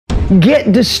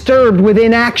Get disturbed with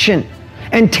inaction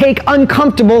and take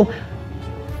uncomfortable,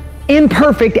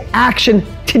 imperfect action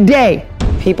today.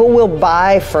 People will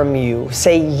buy from you,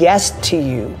 say yes to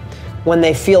you when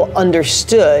they feel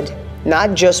understood,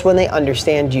 not just when they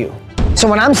understand you. So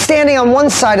when I'm standing on one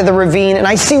side of the ravine and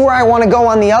I see where I want to go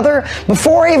on the other,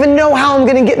 before I even know how I'm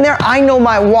going to get in there, I know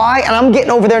my why, and I'm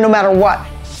getting over there no matter what.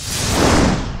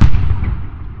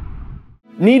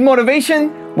 Need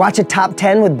motivation? Watch a Top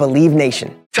 10 with Believe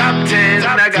Nation. Top 10,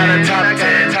 I got a top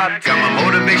 10. Got my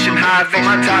motivation high for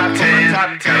my top 10.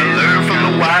 Gotta learn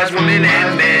from the wise women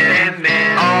and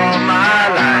men. All my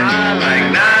life, like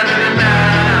na na na na.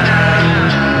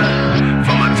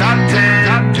 For my top 10,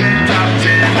 top 10, top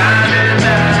 10, na na na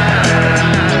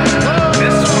na.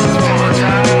 This one's for my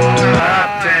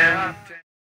top 10.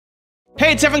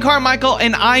 Hey, it's Carmichael,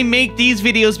 and I make these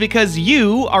videos because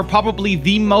you are probably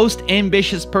the most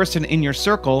ambitious person in your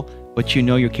circle, but you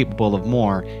know you're capable of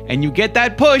more, and you get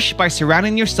that push by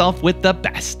surrounding yourself with the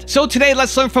best. So today,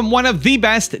 let's learn from one of the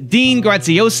best, Dean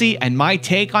Graziosi, and my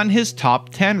take on his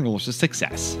top 10 rules of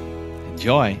success.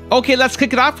 Enjoy. Okay, let's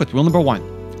kick it off with rule number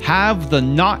 1. Have the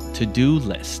not to-do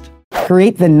list.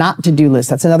 Create the not to-do list.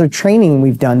 That's another training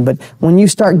we've done. But when you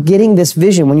start getting this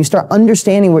vision, when you start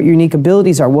understanding what your unique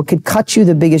abilities are, what could cut you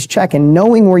the biggest check, and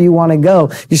knowing where you want to go,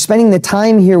 you're spending the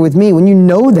time here with me. When you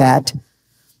know that,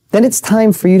 then it's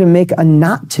time for you to make a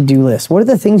not to-do list. What are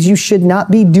the things you should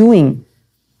not be doing?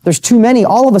 There's too many.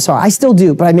 All of us are. I still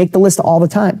do, but I make the list all the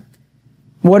time.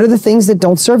 What are the things that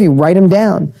don't serve you? Write them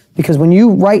down. Because when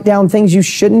you write down things you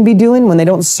shouldn't be doing, when they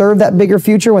don't serve that bigger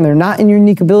future, when they're not in your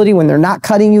unique ability, when they're not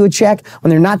cutting you a check, when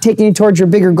they're not taking you towards your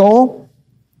bigger goal,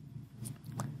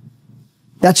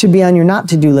 that should be on your not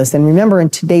to-do list. And remember, in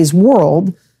today's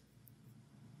world,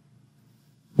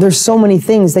 there's so many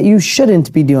things that you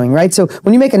shouldn't be doing, right? So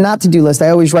when you make a not to-do list, I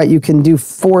always write you can do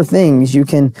 4 things. You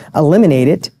can eliminate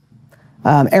it.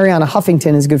 Arianna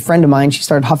Huffington is a good friend of mine. She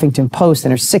started Huffington Post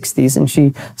in her 60s, and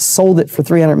she sold it for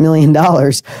 $300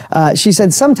 million. She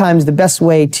said sometimes the best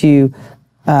way to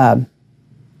get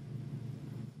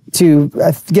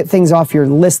things off your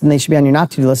list, and they should be on your not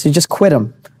to-do list, is just quit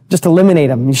them. Just eliminate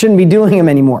them. You shouldn't be doing them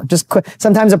anymore. Just quit.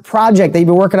 Sometimes a project that you've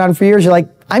been working on for years, you're like,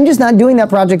 I'm just not doing that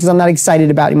project because I'm not excited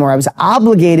about it anymore. I was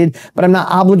obligated, but I'm not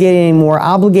obligated anymore.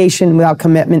 Obligation without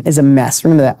commitment is a mess.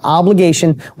 Remember that.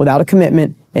 Obligation without a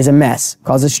commitment is a mess.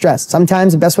 Causes stress.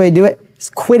 Sometimes the best way to do it is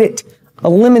quit it.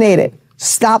 Eliminate it.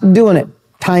 Stop doing it.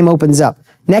 Time opens up.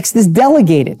 Next is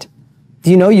delegate it. Do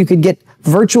you know you could get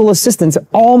virtual assistants?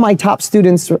 All my top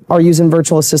students are using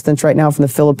virtual assistants right now from the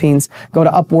Philippines. Go to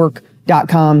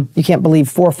Upwork.com. You can't believe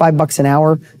 $4 or $5 an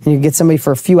hour, and you get somebody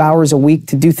for a few hours a week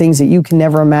to do things that you can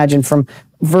never imagine. From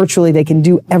virtually, they can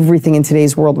do everything in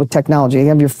today's world with technology. You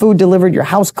have your food delivered, your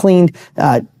house cleaned,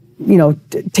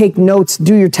 take notes,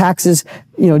 do your taxes,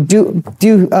 do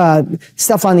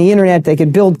stuff on the internet. They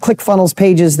could build ClickFunnels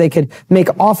pages. They could make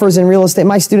offers in real estate.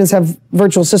 My students have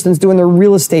virtual assistants doing their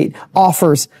real estate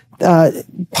offers,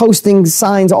 posting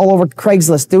signs all over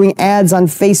Craigslist, doing ads on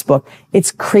Facebook.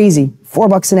 It's crazy.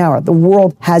 $4 an hour. The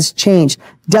world has changed.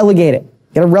 Delegate it.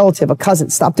 Get a relative, a cousin.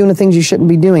 Stop doing the things you shouldn't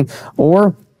be doing,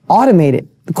 or automate it.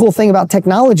 The cool thing about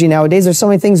technology nowadays, there's so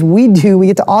many things we do, we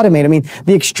get to automate. I mean,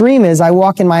 the extreme is I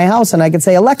walk in my house and I can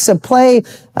say, Alexa, play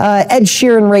Ed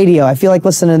Sheeran radio. I feel like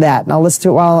listening to that. And I'll listen to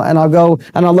it while, and I'll go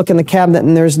and I'll look in the cabinet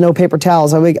and there's no paper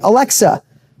towels. I'll be, Alexa,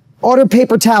 order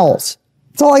paper towels.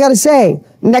 That's all I got to say.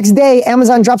 Next day,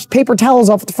 Amazon drops paper towels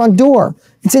off at the front door.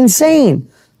 It's insane.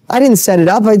 I didn't set it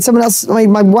up. I had someone else,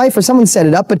 my wife or someone set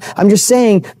it up, but I'm just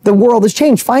saying the world has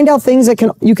changed. Find out things that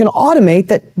you can automate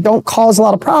that don't cause a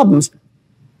lot of problems.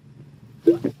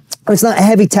 Or it's not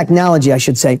heavy technology, I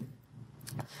should say.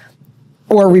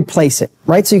 Or replace it,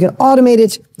 right? So you can automate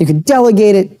it, you can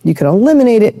delegate it, you can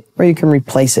eliminate it, or you can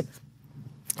replace it.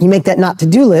 You make that not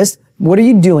to-do list. What are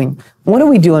you doing? What are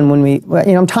we doing when we,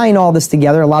 I'm tying all this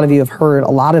together. A lot of you have heard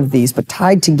a lot of these, but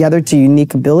tied together to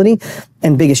unique ability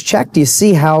and biggest check. Do you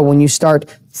see how when you start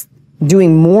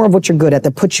doing more of what you're good at,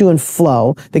 that puts you in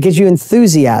flow, that gives you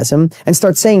enthusiasm, and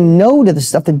start saying no to the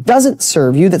stuff that doesn't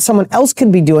serve you, that someone else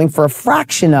could be doing for a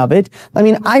fraction of it? I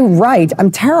mean, I write,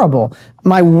 I'm terrible.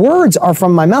 My words are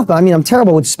from my mouth, but I'm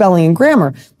terrible with spelling and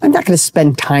grammar. I'm not going to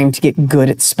spend time to get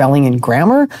good at spelling and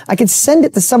grammar. I could send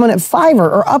it to someone at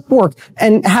Fiverr or Upwork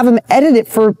and have them edit it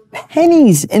for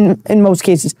pennies in most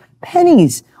cases.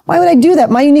 Pennies. Why would I do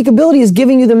that? My unique ability is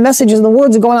giving you the messages and the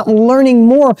words and going out and learning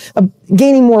more,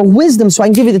 gaining more wisdom so I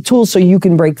can give you the tools so you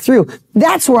can break through.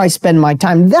 That's where I spend my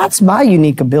time. That's my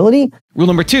unique ability. Rule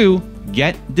number 2,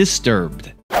 get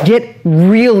disturbed. Get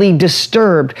really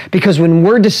disturbed, because when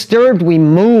we're disturbed, we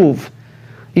move.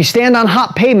 You stand on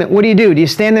hot pavement, what do? Do you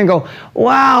stand there and go,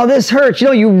 wow, this hurts? You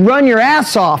know, you run your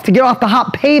ass off to get off the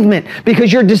hot pavement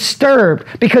because you're disturbed,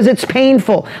 because it's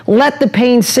painful. Let the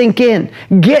pain sink in.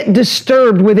 Get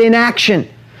disturbed with inaction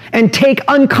and take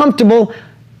uncomfortable,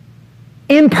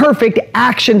 imperfect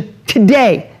action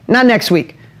today, not next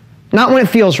week, not when it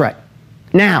feels right,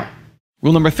 now.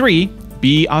 Rule number 3,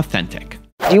 be authentic.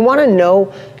 Do you want to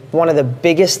know one of the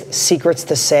biggest secrets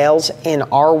to sales in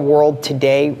our world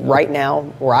today, right now,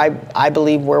 where I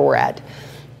believe where we're at,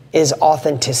 is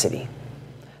authenticity.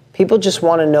 People just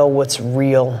want to know what's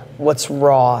real, what's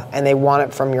raw, and they want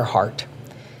it from your heart.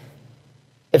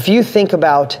 If you think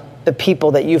about the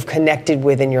people that you've connected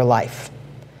with in your life,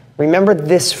 remember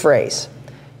this phrase: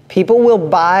 people will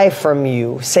buy from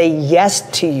you, say yes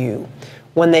to you,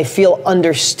 when they feel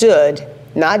understood,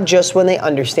 not just when they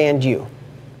understand you.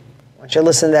 I want you to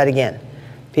listen to that again.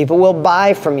 People will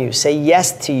buy from you, say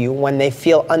yes to you when they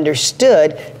feel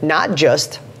understood, not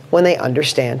just when they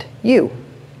understand you.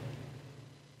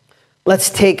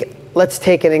 Let's take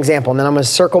an example, and then I'm going to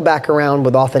circle back around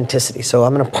with authenticity. So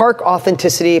I'm going to park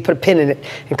authenticity, put a pin in it,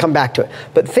 and come back to it.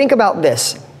 But think about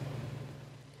this.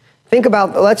 Think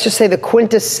about, let's just say the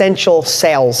quintessential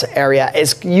sales area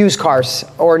is used cars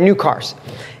or new cars.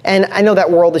 And I know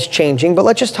that world is changing, but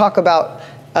let's just talk about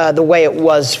the way it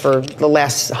was for the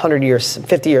last 100 years,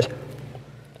 50 years.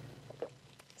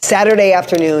 Saturday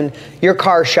afternoon, you're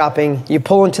car shopping, you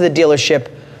pull into the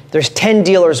dealership, there's 10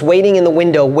 dealers waiting in the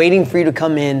window, waiting for you to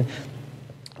come in.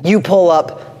 You pull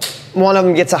up, one of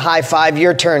them gets a high five,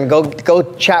 your turn,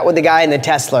 go chat with the guy in the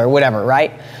Tesla or whatever,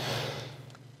 right?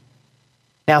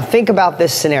 Now think about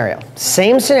this scenario.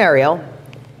 Same scenario,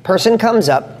 person comes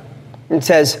up and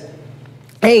says,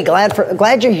 hey,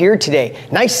 glad you're here today.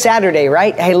 Nice Saturday,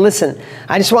 right? Hey, listen,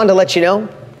 I just wanted to let you know,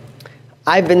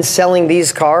 I've been selling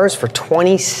these cars for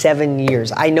 27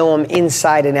 years. I know them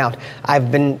inside and out.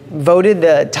 I've been voted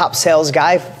the top sales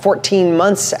guy 14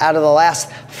 months out of the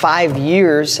last 5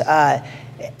 years, and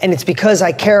it's because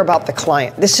I care about the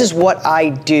client. This is what I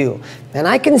do. And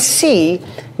I can see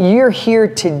you're here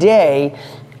today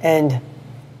and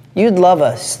you'd love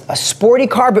a sporty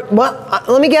car, but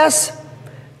let me guess.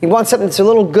 You want something that's a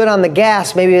little good on the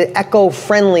gas, maybe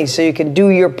eco-friendly so you can do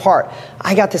your part.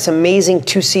 I got this amazing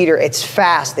two-seater. It's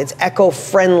fast, it's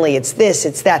eco-friendly, it's this,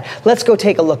 it's that. Let's go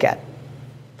take a look at it.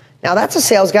 Now that's a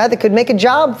sales guy that could make a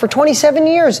job for 27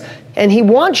 years, and he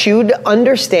wants you to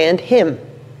understand him.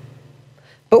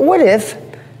 But what if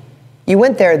you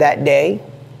went there that day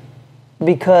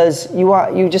because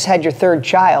you just had your third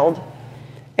child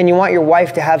and you want your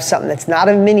wife to have something that's not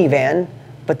a minivan,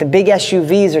 but the big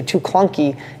SUVs are too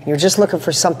clunky, and you're just looking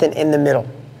for something in the middle,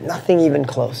 nothing even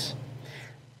close.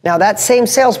 Now that same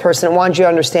salesperson that wanted you to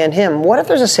understand him, what if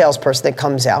there's a salesperson that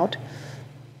comes out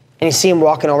and you see him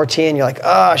walking over to you and you're like,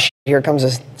 oh, shit, here comes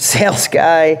a sales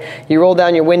guy. You roll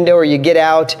down your window or you get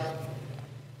out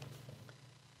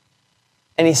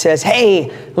and he says,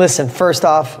 hey, listen, first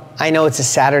off, I know it's a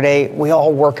Saturday. We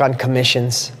all work on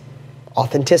commissions.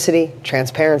 Authenticity,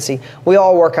 transparency. We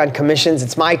all work on commissions.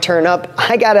 It's my turn up.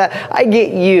 I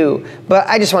get you. But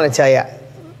I just want to tell you,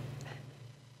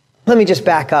 let me just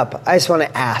back up. I just want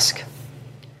to ask,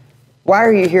 why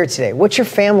are you here today? What's your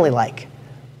family like?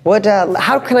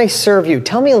 How can I serve you?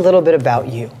 Tell me a little bit about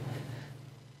you.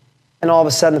 And all of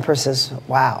a sudden the person says,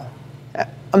 wow.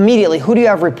 Immediately, who do you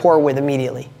have rapport with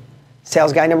immediately?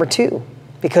 Sales guy number 2.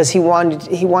 Because he wants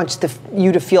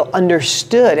you to feel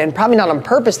understood, and probably not on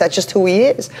purpose, that's just who he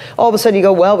is. All of a sudden you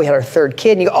go, well, we had our 3rd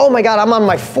kid, and you go, oh my God, I'm on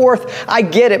my 4th, I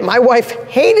get it. My wife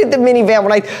hated the minivan.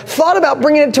 When I thought about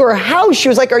bringing it to her house, she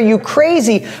was like, are you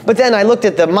crazy? But then I looked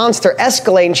at the monster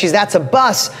Escalade, and that's a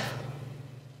bus.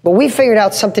 But we figured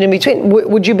out something in between.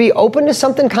 Would you be open to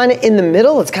something kind of in the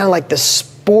middle? It's kind of like the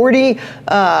sporty,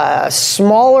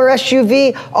 smaller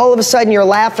SUV. All of a sudden you're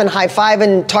laughing,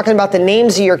 high-fiving, talking about the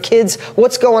names of your kids,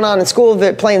 what's going on in school,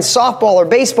 they're playing softball or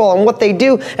baseball and what they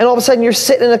do, and all of a sudden you're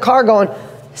sitting in a car going,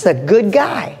 he's a good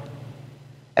guy.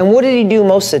 And what did he do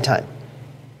most of the time?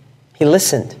 He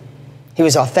listened. He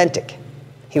was authentic.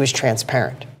 He was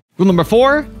transparent. Rule number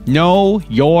 4, know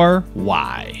your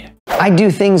why. I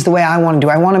do things the way I want to do.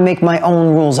 I want to make my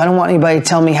own rules. I don't want anybody to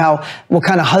tell me what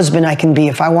kind of husband I can be.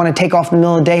 If I want to take off in the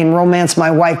middle of the day and romance my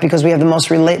wife because we have the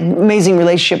most amazing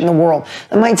relationship in the world.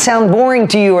 That might sound boring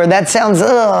to you, or that sounds,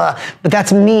 but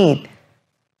that's me.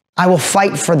 I will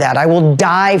fight for that. I will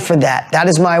die for that. That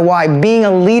is my why. Being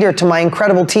a leader to my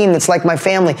incredible team that's like my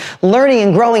family. Learning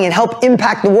and growing and help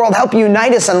impact the world. Help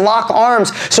unite us and lock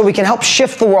arms so we can help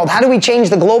shift the world. How do we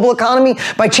change the global economy?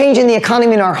 By changing the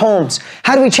economy in our homes.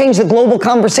 How do we change the global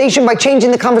conversation? By changing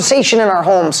the conversation in our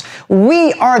homes.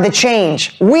 We are the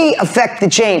change. We affect the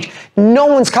change. No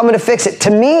one's coming to fix it. To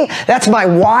me, that's my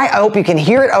why. I hope you can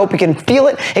hear it. I hope you can feel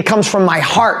it. It comes from my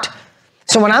heart.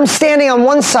 So when I'm standing on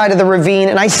one side of the ravine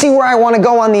and I see where I want to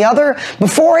go on the other,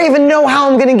 before I even know how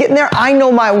I'm going to get in there, I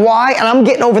know my why, and I'm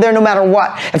getting over there no matter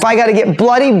what. If I got to get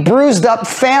bloody, bruised up,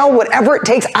 fail, whatever it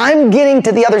takes, I'm getting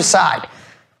to the other side.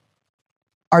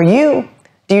 Are you?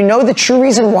 Do you know the true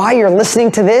reason why you're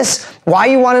listening to this? Why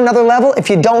you want another level? If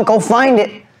you don't, go find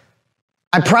it.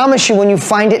 I promise you, when you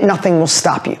find it, nothing will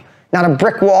stop you. Not a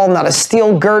brick wall, not a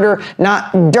steel girder,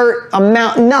 not dirt, a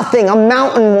mountain, nothing. A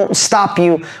mountain won't stop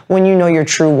you when you know your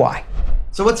true why.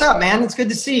 So what's up, man? It's good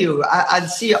to see you. I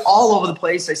see you all over the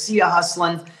place. I see you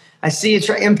hustling. I see you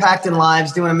impacting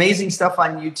lives, doing amazing stuff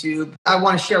on YouTube. I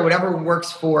want to share whatever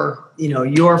works for,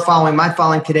 your following, my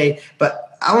following today.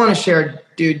 But I want to share,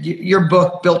 dude, your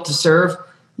book, Built to Serve.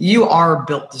 You are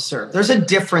built to serve. There's a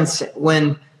difference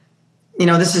when,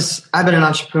 I've been an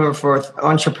entrepreneur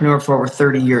for over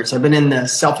 30 years. I've been in the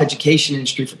self-education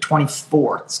industry for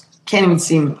 24.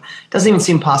 Doesn't even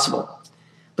seem possible.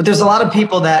 But there's a lot of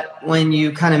people that when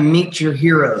you kind of meet your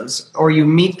heroes or you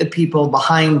meet the people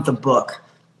behind the book,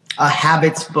 a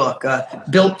habits book, a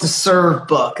built to serve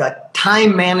book, a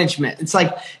time management. It's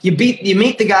like you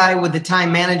meet the guy with the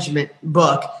time management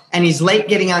book and he's late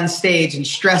getting on stage and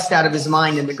stressed out of his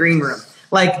mind in the green room.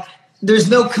 Like,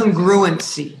 there's no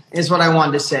congruency is what I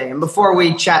wanted to say. And before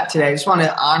we chat today, I just want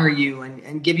to honor you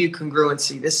and give you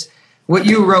congruency. What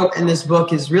you wrote in this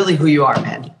book is really who you are,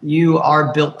 man. You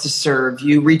are built to serve.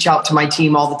 You reach out to my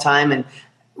team all the time and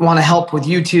want to help with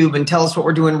YouTube and tell us what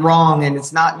we're doing wrong. And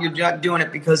you're not doing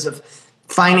it because of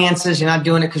finances. You're not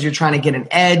doing it because you're trying to get an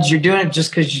edge. You're doing it just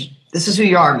because this is who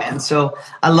you are, man. So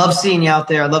I love seeing you out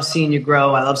there. I love seeing you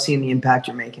grow. I love seeing the impact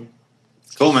you're making.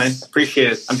 Cool, man.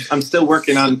 Appreciate it. I'm still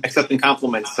working on accepting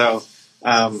compliments, so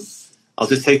I'll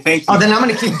just say thank you. Oh, then I'm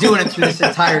going to keep doing it through this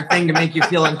entire thing to make you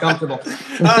feel uncomfortable.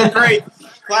 Oh, great.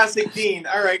 Classic Dean.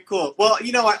 All right, cool. Well,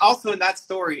 also in that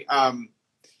story,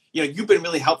 you've been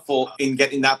really helpful in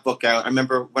getting that book out. I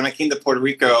remember when I came to Puerto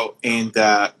Rico and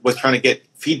was trying to get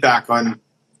feedback on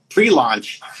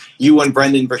pre-launch, you and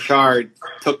Brendan Burchard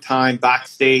took time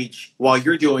backstage while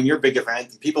you're doing your big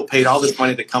event. People paid all this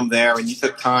money to come there, and you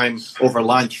took time over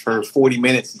lunch for 40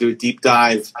 minutes to do a deep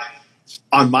dive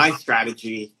on my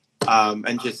strategy.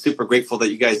 And just super grateful that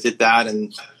you guys did that.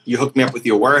 And you hooked me up with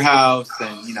your warehouse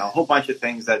and, a whole bunch of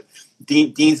things that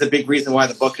Dean's a big reason why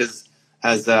the book has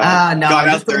got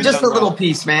out there. Just a little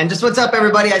piece, man. Just what's up,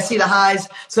 everybody. I see the highs.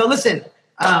 So listen,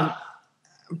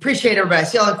 appreciate everybody. I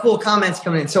see all the cool comments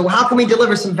coming in. So how can we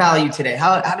deliver some value today?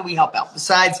 How do we help out?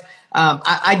 Besides,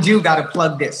 I do got to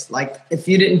plug this. Like, if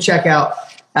you didn't check out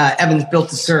Evan's Built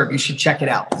to Serve, you should check it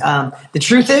out. The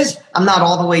truth is, I'm not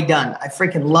all the way done. I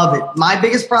freaking love it. My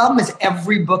biggest problem is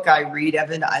every book I read,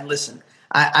 Evan, I listen.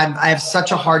 I have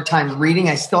such a hard time reading.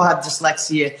 I still have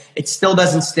dyslexia. It still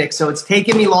doesn't stick. So it's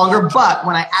taken me longer. But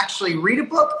when I actually read a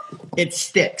book, it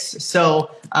sticks.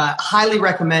 So highly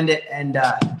recommend it. And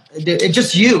it's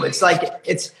just you. It's like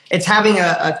it's having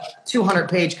a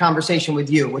 200-page conversation with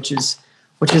you, which is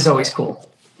always cool.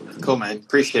 Cool, man.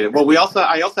 Appreciate it. Well,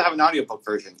 I also have an audiobook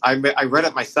version. I read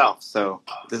it myself. So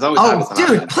there's always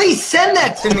dude, please send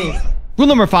that to me. Rule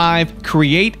number 5,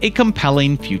 create a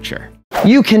compelling future.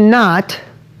 You cannot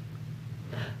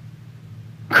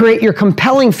create your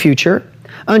compelling future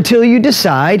until you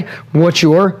decide what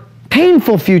your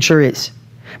painful future is.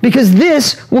 Because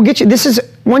this will get you,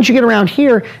 once you get around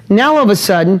here, now all of a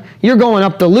sudden, you're going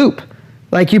up the loop.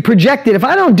 Like you projected, if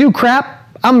I don't do crap,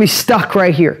 I'm gonna be stuck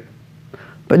right here.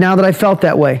 But now that I felt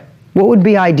that way, what would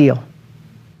be ideal?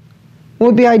 What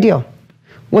would be ideal?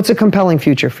 What's a compelling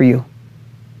future for you?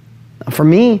 For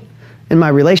me, in my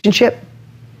relationship,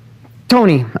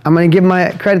 Tony, I'm going to give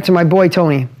my credit to my boy,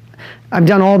 Tony. I've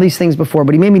done all these things before,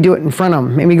 but he made me do it in front of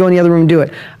him, made me go in the other room and do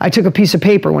it. I took a piece of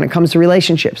paper when it comes to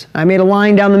relationships. I made a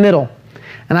line down the middle,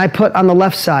 and I put on the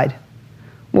left side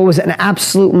what was an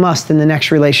absolute must in the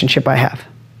next relationship I have.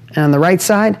 And on the right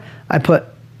side, I put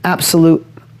absolute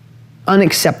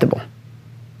unacceptable.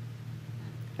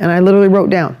 And I literally wrote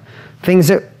down things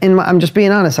that, I'm just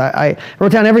being honest, I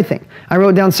wrote down everything. I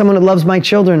wrote down someone that loves my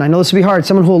children. I know this will be hard.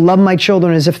 Someone who will love my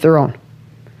children as if they're own.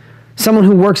 Someone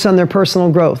who works on their personal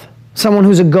growth. Someone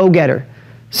who's a go-getter.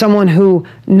 Someone who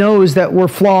knows that we're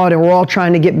flawed and we're all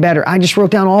trying to get better. I just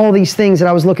wrote down all these things that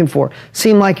I was looking for.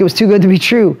 Seemed like it was too good to be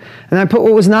true. And I put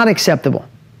what was not acceptable.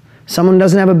 Someone who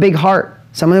doesn't have a big heart.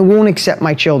 Someone who won't accept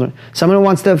my children. Someone who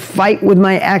wants to fight with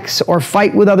my ex or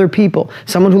fight with other people.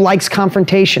 Someone who likes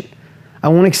confrontation. I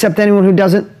won't accept anyone who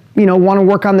doesn't, want to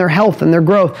work on their health and their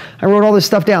growth. I wrote all this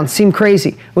stuff down. It seemed crazy.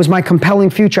 It was my compelling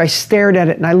future. I stared at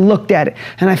it and I looked at it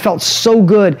and I felt so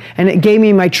good, and it gave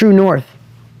me my true north.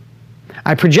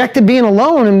 I projected being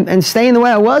alone and staying the way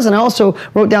I was, and I also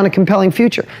wrote down a compelling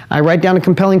future. I write down a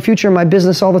compelling future in my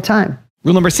business all the time.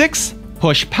 Rule number 6,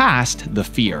 push past the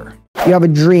fear. You have a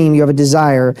dream, you have a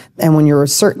desire, and when you're a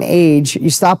certain age, you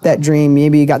stop that dream.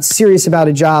 Maybe you got serious about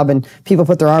a job and people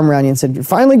put their arm around you and said, "You're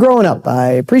finally growing up. I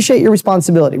appreciate your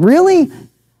responsibility." Really?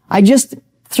 I just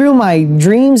threw my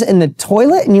dreams in the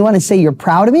toilet and you want to say you're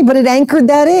proud of me? But it anchored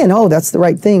that in. Oh, that's the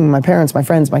right thing. My parents, my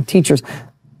friends, my teachers.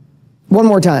 One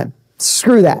more time.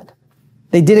 Screw that.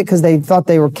 They did it because they thought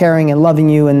they were caring and loving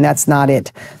you, and that's not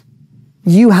it.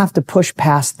 You have to push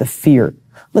past the fear.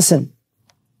 Listen,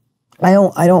 I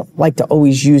don't like to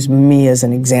always use me as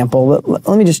an example.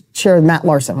 Let me just share Matt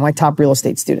Larson, my top real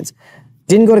estate students.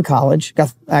 Didn't go to college,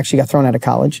 actually got thrown out of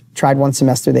college, tried one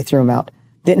semester, they threw him out.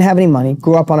 Didn't have any money,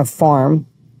 grew up on a farm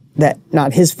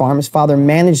not his farm, his father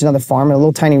managed another farm in a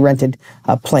little tiny rented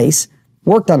place,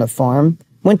 worked on a farm,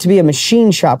 went to be a machine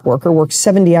shop worker, worked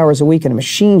 70 hours a week in a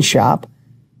machine shop,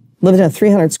 lived in a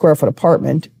 300 square foot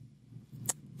apartment,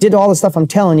 did all the stuff I'm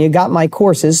telling you, got my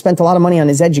courses, spent a lot of money on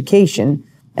his education,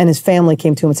 and his family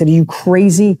came to him and said, "Are you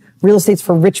crazy? Real estate's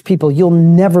for rich people. You'll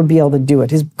never be able to do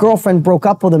it." His girlfriend broke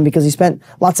up with him because he spent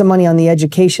lots of money on the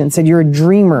education, said, "You're a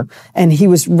dreamer." And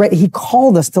he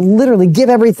called us to literally give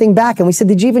everything back. And we said,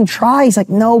 "Did you even try?" He's like,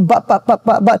 "No, but.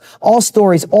 All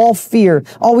stories, all fear.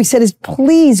 All we said is,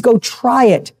 please go try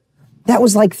it." That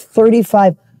was like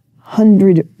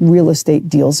 3,500 real estate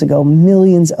deals ago,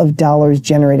 millions of dollars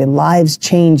generated, lives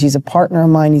changed. He's a partner of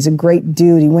mine. He's a great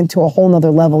dude. He went to a whole nother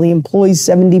level. He employs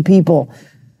 70 people.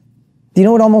 Do you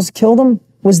know what almost killed him?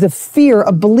 Was the fear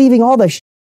of believing all the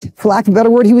for lack of a better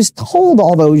word, he was told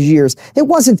all those years. It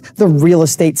wasn't the real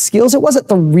estate skills. It wasn't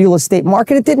the real estate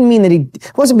market. It didn't mean that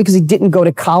it wasn't because he didn't go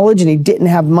to college and he didn't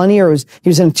have money, or he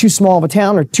was in too small of a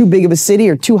town or too big of a city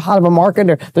or too hot of a market,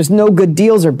 or there's no good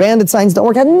deals or bandit signs don't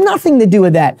work. It had nothing to do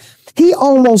with that. He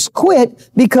almost quit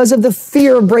because of the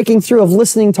fear of breaking through, of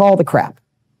listening to all the crap.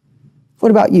 What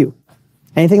about you?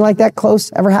 Anything like that close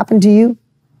ever happened to you?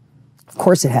 Of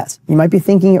course it has. You might be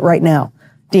thinking it right now.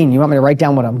 Dean, you want me to write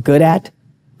down what I'm good at?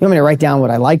 You want me to write down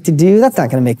what I like to do? That's not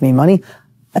going to make me money.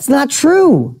 That's not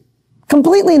true.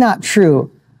 Completely not true.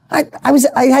 I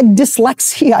had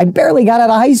dyslexia. I barely got out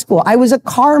of high school. I was a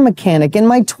car mechanic in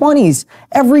my 20s,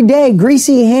 every day,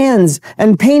 greasy hands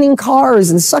and painting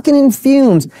cars and sucking in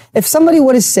fumes. If somebody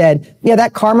would have said, yeah,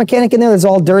 that car mechanic in there that's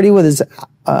all dirty with his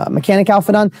mechanic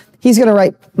outfit on, he's going to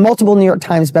write multiple New York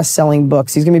Times best-selling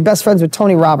books. He's going to be best friends with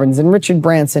Tony Robbins and Richard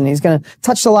Branson. He's going to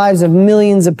touch the lives of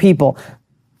millions of people.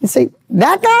 You say,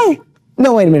 that guy?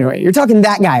 No, wait a minute. You're talking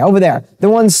that guy over there. The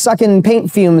one sucking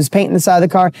paint fumes, painting the side of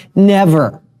the car.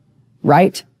 Never.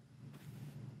 Right?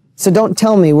 So don't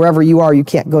tell me wherever you are, you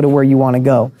can't go to where you want to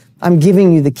go. I'm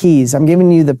giving you the keys. I'm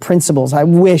giving you the principles. I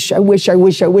wish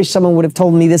someone would have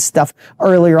told me this stuff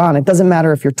earlier on. It doesn't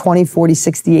matter if you're 20, 40,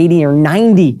 60, 80, or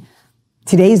 90.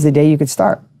 Today's the day you could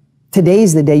start.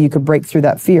 Today's the day you could break through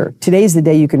that fear. Today's the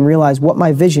day you can realize what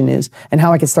my vision is and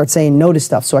how I can start saying no to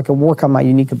stuff so I can work on my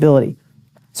unique ability,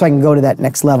 so I can go to that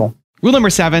next level. Rule number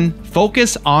 7,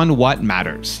 focus on what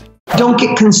matters. Don't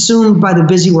get consumed by the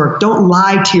busy work. Don't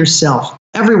lie to yourself.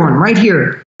 Everyone, right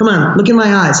here. Come on, look in my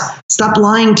eyes. Stop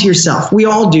lying to yourself. We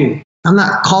all do. I'm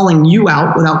not calling you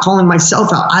out without calling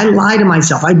myself out. I lie to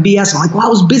myself. I BS. I'm like, well, I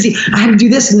was busy. I had to do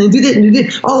this and then do that and do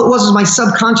that. All it was my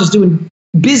subconscious doing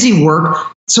busy work,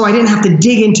 so I didn't have to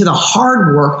dig into the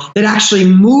hard work that actually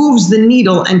moves the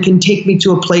needle and can take me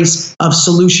to a place of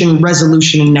solution,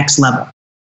 resolution, and next level.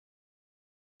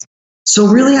 So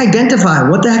really identify,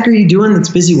 what the heck are you doing that's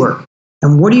busy work?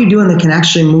 And what are you doing that can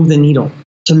actually move the needle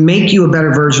to make you a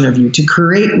better version of you, to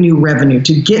create new revenue,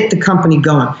 to get the company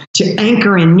going, to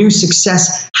anchor in new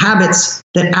success habits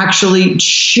that actually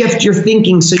shift your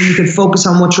thinking so you can focus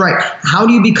on what's right? How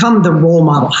do you become the role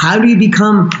model? How do you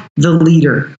become the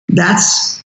leader?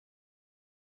 That's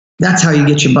how you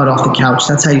get your butt off the couch.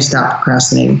 That's how you stop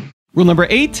procrastinating. Rule number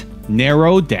 8,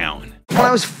 narrow down. When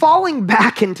I was falling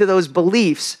back into those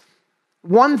beliefs,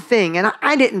 one thing, and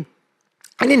I didn't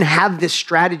have this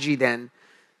strategy then,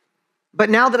 but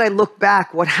now that I look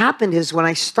back, what happened is when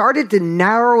I started to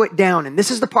narrow it down, and this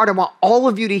is the part I want all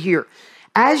of you to hear,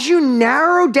 as you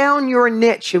narrow down your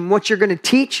niche and what you're going to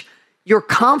teach, your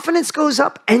confidence goes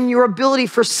up and your ability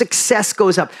for success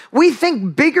goes up. We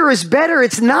think bigger is better.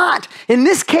 It's not. In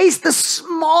this case, the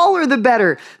smaller the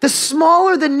better. The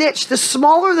smaller the niche, the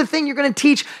smaller the thing you're going to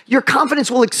teach, your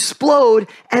confidence will explode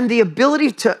and the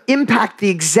ability to impact the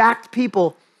exact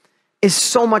people is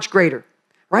so much greater,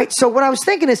 right? So what I was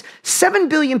thinking is 7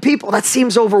 billion people, that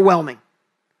seems overwhelming.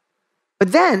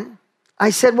 But then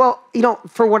I said, well, you know,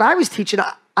 for what I was teaching,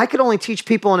 I could only teach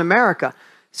people in America.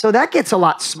 So that gets a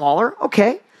lot smaller.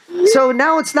 Okay. So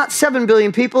now it's not 7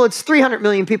 billion people, it's 300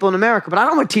 million people in America. But I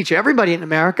don't want to teach everybody in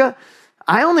America.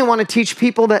 I only want to teach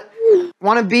people that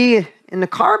want to be in the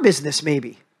car business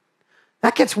maybe.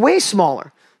 That gets way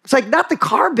smaller. It's like not the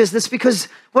car business because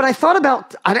what I thought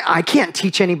about, I can't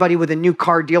teach anybody with a new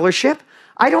car dealership.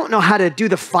 I don't know how to do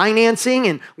the financing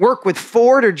and work with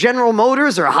Ford or General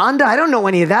Motors or Honda. I don't know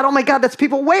any of that. Oh my God, that's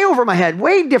people way over my head,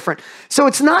 way different. So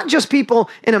it's not just people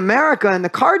in America in the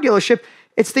car dealership,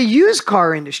 it's the used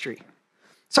car industry.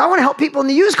 So I want to help people in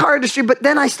the used car industry, but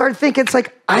then I started thinking, it's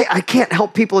like, I can't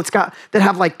help people that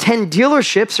have like 10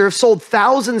 dealerships or have sold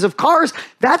thousands of cars.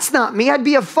 That's not me. I'd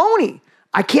be a phony.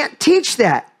 I can't teach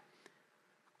that.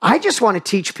 I just want to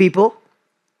teach people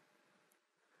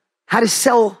how to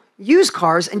sell used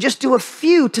cars and just do a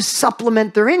few to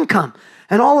supplement their income.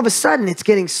 And all of a sudden it's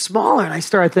getting smaller. And I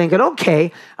started thinking,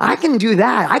 okay, I can do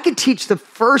that. I could teach the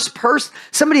first person,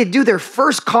 somebody to do their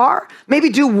first car, maybe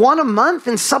do one a month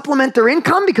and supplement their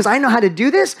income because I know how to do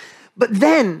this. But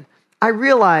then I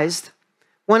realized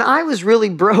when I was really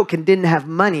broke and didn't have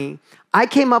money, I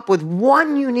came up with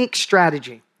one unique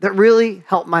strategy that really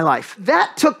helped my life.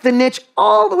 That took the niche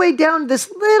all the way down to this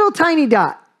little tiny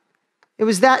dot. It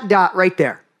was that dot right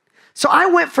there. So I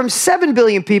went from 7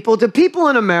 billion people to people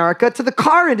in America, to the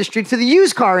car industry, to the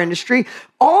used car industry,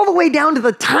 all the way down to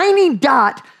the tiny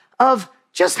dot of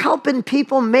just helping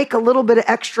people make a little bit of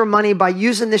extra money by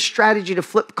using this strategy to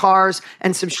flip cars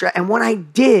and and when I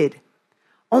did,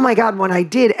 oh my God, when I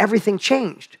did, everything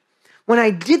changed. When I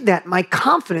did that, my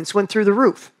confidence went through the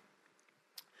roof.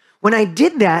 When I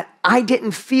did that, I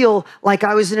didn't feel like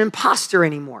I was an imposter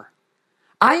anymore.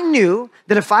 I knew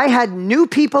that if I had new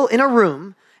people in a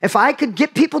room, if I could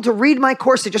get people to read my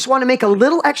course that just want to make a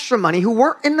little extra money, who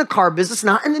weren't in the car business,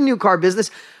 not in the new car business,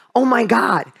 oh my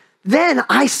God. Then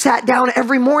I sat down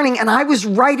every morning and I was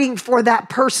writing for that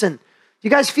person. You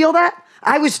guys feel that?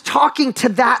 I was talking to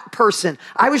that person.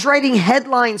 I was writing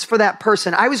headlines for that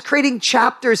person. I was creating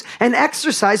chapters and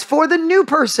exercise for the new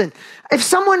person. If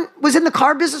someone was in the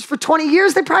car business for 20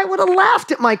 years, they probably would have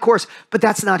laughed at my course, but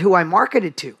that's not who I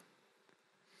marketed to.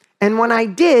 And when I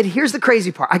did, here's the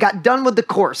crazy part. I got done with the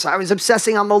course. I was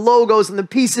obsessing on the logos and the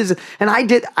pieces, and I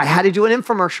had to do an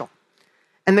infomercial.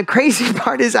 And the crazy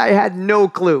part is I had no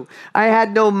clue. I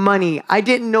had no money. I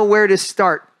didn't know where to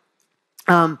start.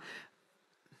 But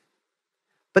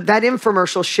that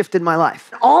infomercial shifted my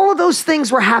life. All of those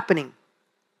things were happening.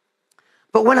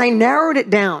 But when I narrowed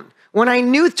it down, when I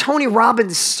knew Tony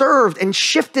Robbins served and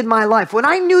shifted my life, when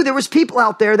I knew there was people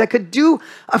out there that could do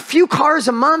a few cars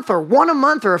a month or one a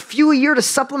month or a few a year to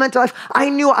supplement their life, I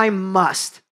knew I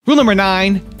must. Rule number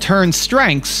 9, turn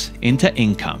strengths into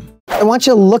income. I want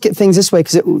you to look at things this way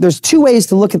because there's 2 ways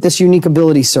to look at this unique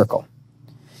ability circle.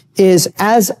 Is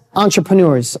as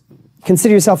entrepreneurs,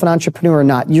 consider yourself an entrepreneur or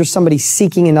not, you're somebody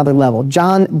seeking another level.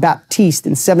 John Baptiste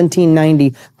in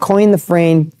 1790 coined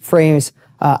the phrase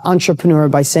entrepreneur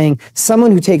by saying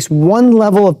someone who takes one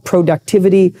level of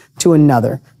productivity to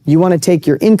another. You want to take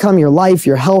your income, your life,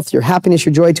 your health, your happiness,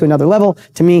 your joy to another level.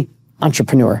 To me,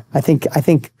 entrepreneur. I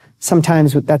think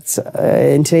sometimes that's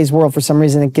in today's world, for some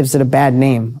reason, it gives it a bad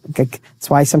name. That's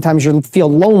why sometimes you feel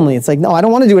lonely. It's like, no, I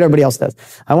don't want to do what everybody else does.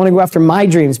 I want to go after my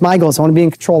dreams, my goals. I want to be in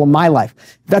control of my life.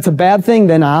 If that's a bad thing,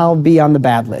 then I'll be on the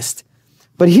bad list.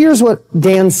 But here's what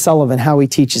Dan Sullivan, how he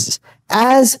teaches us.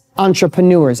 As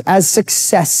entrepreneurs, as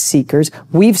success seekers,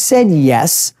 we've said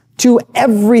yes to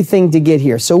everything to get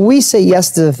here. So we say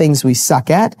yes to the things we suck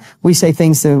at. We say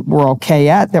things that we're okay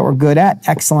at, that we're good at,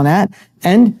 excellent at.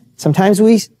 And sometimes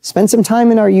we spend some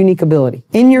time in our unique ability.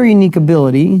 In your unique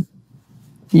ability,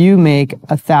 you make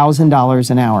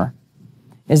 $1,000 an hour.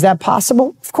 Is that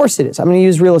possible? Of course it is. I'm going to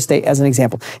use real estate as an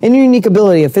example. In your unique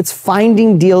ability, if it's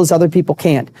finding deals other people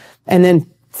can't, and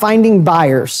then finding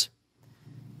buyers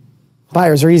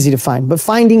are easy to find, but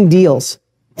finding deals,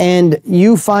 and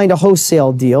you find a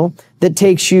wholesale deal that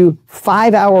takes you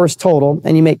 5 hours total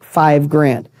and you make $5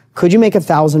 grand. Could you make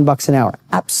 $1,000 an hour?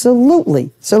 Absolutely.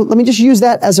 So let me just use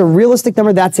that as a realistic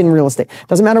number. That's in real estate.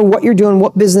 Doesn't matter what you're doing,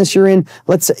 what business you're in.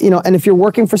 And if you're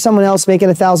working for someone else, making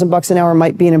 $1,000 an hour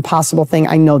might be an impossible thing.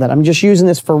 I know that. I'm just using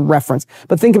this for reference.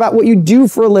 But think about what you do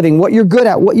for a living, what you're good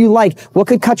at, what you like, what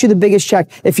could cut you the biggest check.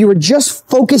 If you were just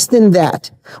focused in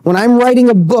that, when I'm writing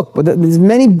a book, with as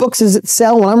many books as it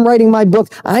sell, when I'm writing my book,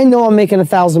 I know I'm making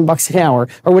 $1,000 an hour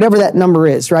or whatever that number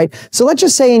is, right? So let's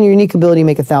just say in your unique ability, you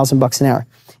make $1,000 an hour.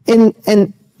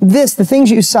 And the things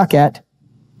you suck at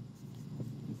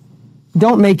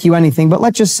don't make you anything, but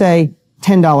let's just say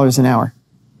 $10 an hour.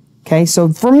 Okay. So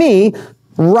for me,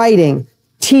 writing,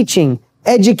 teaching,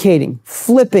 educating,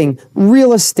 flipping,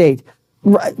 real estate,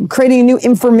 creating a new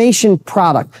information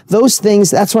product, those things,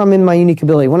 that's where I'm in my unique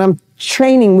ability. When I'm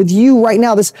training with you right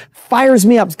now, this fires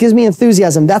me up, gives me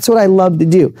enthusiasm. That's what I love to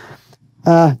do.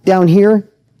 Down here,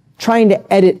 trying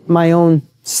to edit my own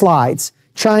slides,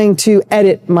 trying to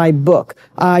edit my book.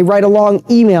 I write a long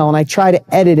email and I try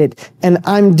to edit it, and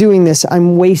I'm doing this.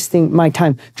 I'm wasting my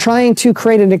time trying to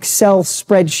create an Excel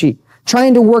spreadsheet,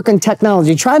 trying to work on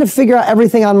technology, trying to figure out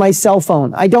everything on my cell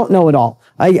phone. I don't know it all.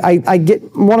 I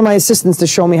get one of my assistants to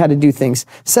show me how to do things.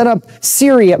 Set up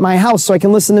Siri at my house so I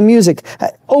can listen to music.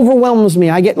 It overwhelms me.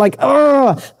 I get like,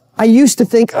 I used to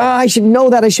think, I should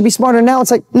know that. I should be smarter. Now it's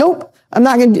like, nope, I'm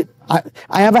not going to do.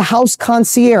 I have a house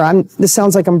concierge. This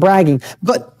sounds like I'm bragging,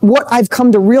 but what I've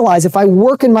come to realize, if I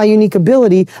work in my unique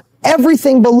ability,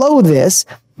 everything below this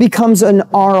becomes an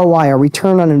ROI, a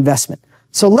return on investment.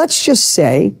 So let's just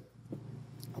say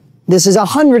this is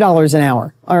 $100 an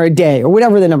hour or a day or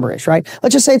whatever the number is, right?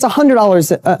 Let's just say it's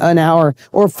 $100 an hour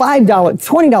or $5,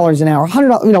 $20 an hour,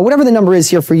 $100, whatever the number is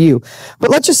here for you. But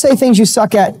let's just say things you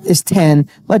suck at is 10.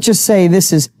 Let's just say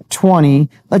this is 20.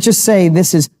 Let's just say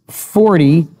this is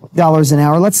 $40 an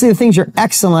hour. Let's say the things you're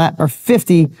excellent at are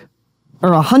 50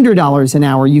 or $100 an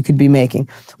hour you could be making.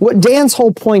 What Dan's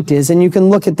whole point is, and you can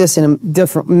look at this in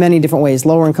many different ways,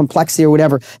 lower in complexity or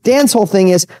whatever. Dan's whole thing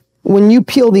is, when you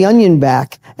peel the onion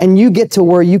back and you get to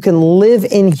where you can live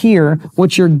in here,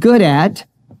 what you're good at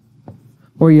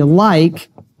or you like,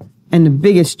 and the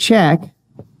biggest check,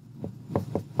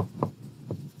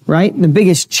 right? The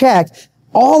biggest check,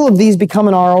 all of these become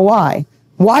an ROI.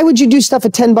 Why would you do stuff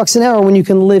at $10 an hour when you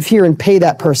can live here and pay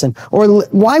that person? Or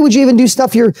why would you even do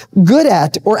stuff you're good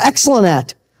at or excellent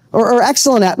at or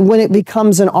excellent at when it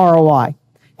becomes an ROI?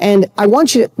 And I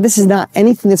want you to, this is not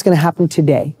anything that's going to happen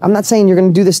today. I'm not saying you're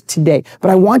going to do this today,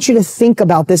 but I want you to think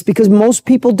about this because most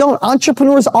people don't.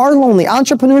 Entrepreneurs are lonely.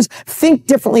 Entrepreneurs think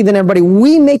differently than everybody.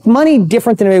 We make money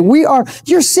different than everybody.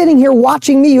 You're sitting here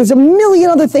watching me. There's a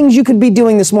million other things you could be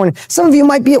doing this morning. Some of you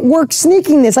might be at work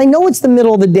sneaking this. I know it's the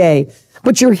middle of the day.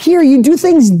 But you're here, you do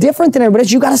things different than everybody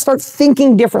else. You got to start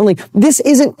thinking differently. This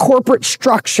isn't corporate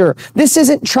structure. This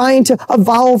isn't trying to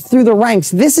evolve through the ranks.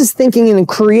 This is thinking in a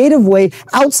creative way,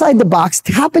 outside the box.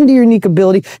 Tap into your unique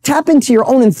ability, tap into your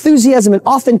own enthusiasm and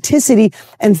authenticity,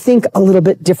 and think a little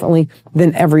bit differently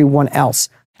than everyone else.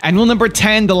 And rule number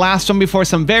 10, the last one before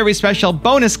some very special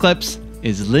bonus clips,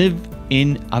 is live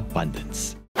in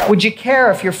abundance. Would you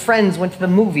care if your friends went to the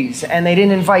movies and they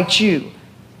didn't invite you?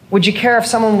 Would you care if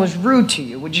someone was rude to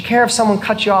you? Would you care if someone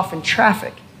cut you off in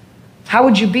traffic? How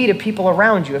would you be to people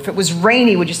around you? If it was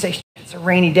rainy, would you say, it's a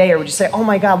rainy day? Or would you say, oh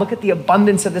my God, look at the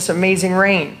abundance of this amazing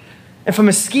rain? If a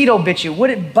mosquito bit you, would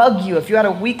it bug you? If you had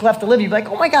a week left to live, you'd be like,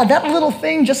 oh my God, that little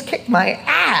thing just kicked my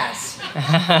ass.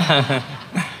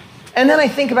 And then I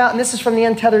think about, and this is from the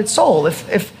untethered soul,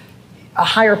 if a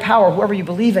higher power, whoever you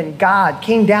believe in, God,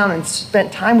 came down and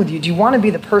spent time with you, do you want to be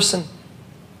the person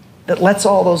that lets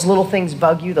all those little things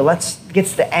bug you, that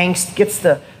gets the angst,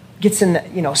 gets in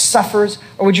the, suffers?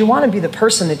 Or would you want to be the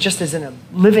person that just is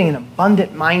living an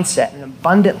abundant mindset, an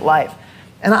abundant life?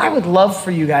 And I would love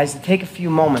for you guys to take a few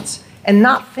moments and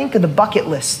not think of the bucket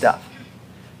list stuff,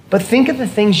 but think of the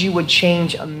things you would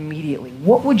change immediately.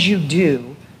 What would you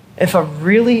do if a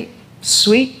really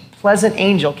sweet, pleasant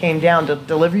angel came down to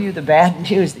deliver you the bad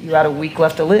news that you had a week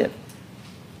left to live?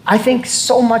 I think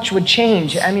so much would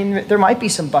change. I mean, there might be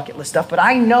some bucket list stuff, but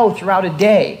I know throughout a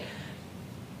day,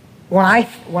 when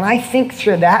I think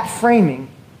through that framing,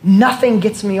 nothing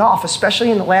gets me off,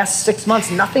 especially in the last 6 months.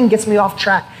 Nothing gets me off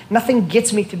track. Nothing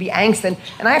gets me to be angsty.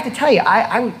 And I have to tell you,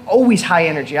 I was always high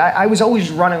energy. I was always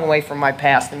running away from my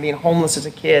past and being homeless as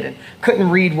a kid and couldn't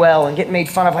read well and getting made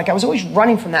fun of. Like, I was always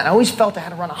running from that. I always felt I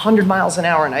had to run 100 miles an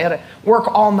hour and I had to work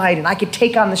all night and I could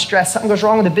take on the stress. Something goes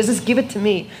wrong with the business, give it to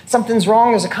me. Something's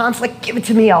wrong, there's a conflict, give it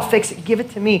to me, I'll fix it, give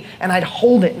it to me. And I'd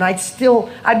hold it and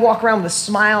I'd walk around with a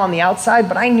smile on the outside,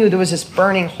 but I knew there was this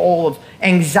burning hole of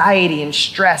anxiety and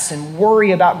stress and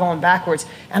worry about going backwards.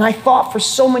 And I thought for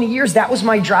so many years that was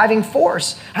my drive driving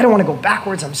force. I don't want to go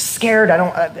backwards. I'm scared.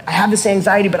 I have this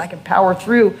anxiety, but I can power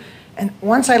through. And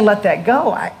once I let that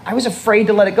go, I was afraid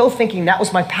to let it go, thinking that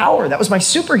was my power. That was my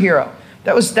superhero.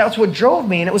 That's what drove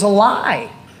me, and it was a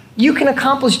lie. You can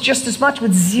accomplish just as much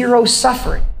with zero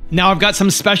suffering. Now I've got some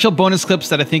special bonus clips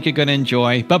that I think you're going to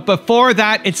enjoy. But before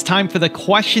that, it's time for the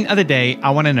question of the day. I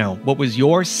want to know, what was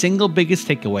your single biggest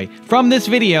takeaway from this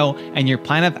video and your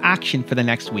plan of action for the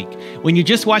next week? When you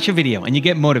just watch a video and you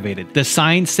get motivated, the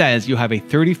science says you have a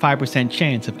 35%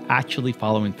 chance of actually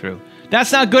following through.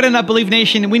 That's not good enough, Believe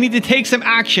Nation. We need to take some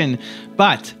action.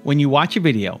 But when you watch a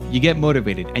video, you get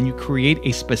motivated and you create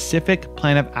a specific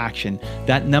plan of action,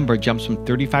 that number jumps from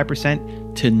 35%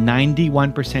 to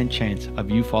 91% chance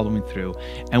of you following through.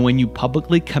 And when you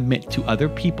publicly commit to other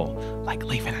people, like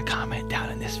leaving a comment down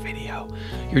in this video,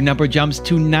 your number jumps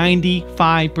to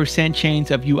 95%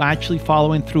 chance of you actually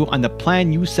following through on the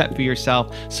plan you set for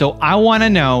yourself. So I want to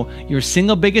know your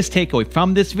single biggest takeaway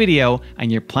from this video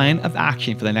and your plan of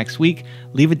action for the next week.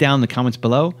 Leave it down in the comments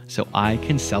below so I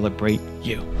can celebrate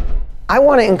you. I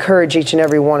want to encourage each and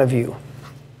every one of you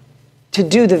to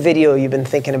do the video you've been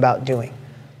thinking about doing.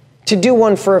 To do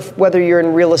one for whether you're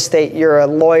in real estate, you're a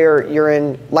lawyer, you're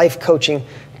in life coaching.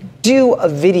 Do a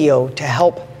video to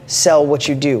help sell what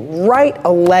you do. Write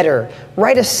a letter,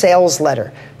 write a sales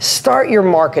letter, start your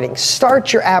marketing,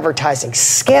 start your advertising,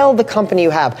 scale the company you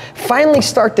have, finally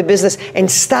start the business,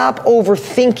 and stop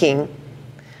overthinking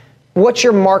what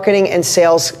your marketing and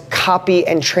sales copy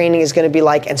and training is going to be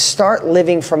like, and start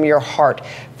living from your heart.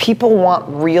 People want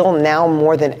real now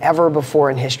more than ever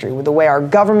before in history. With the way our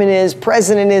government is,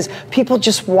 president is, people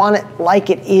just want it like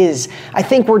it is. I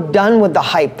think we're done with the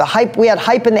hype. We had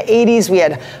hype in the 80s, we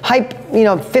had hype,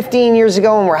 15 years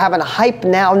ago, and we're having a hype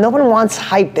now. No one wants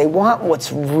hype. They want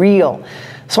what's real.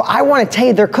 So I want to tell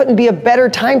you, there couldn't be a better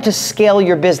time to scale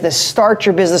your business, start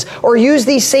your business, or use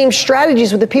these same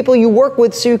strategies with the people you work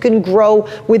with so you can grow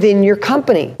within your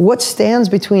company. What stands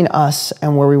between us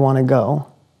and where we want to go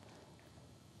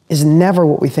is never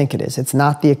what we think it is. It's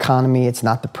not the economy, it's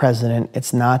not the president,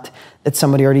 it's not that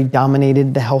somebody already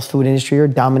dominated the health food industry or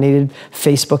dominated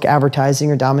Facebook advertising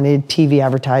or dominated TV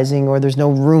advertising or there's no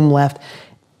room left.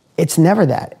 It's never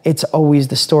that. It's always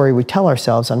the story we tell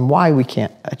ourselves on why we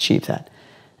can't achieve that.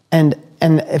 And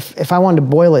if I wanted to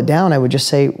boil it down, I would just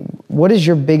say, what is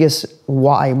your biggest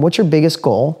why? What's your biggest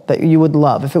goal that you would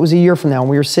love? If it was a year from now and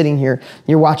we were sitting here,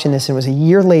 you're watching this and it was a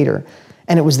year later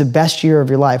and it was the best year of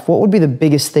your life, what would be the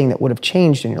biggest thing that would have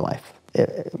changed in your life?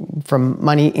 From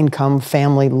money, income,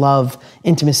 family, love,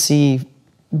 intimacy,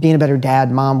 being a better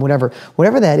dad, mom, whatever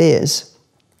that is.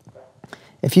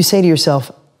 If you say to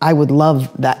yourself, I would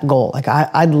love that goal. Like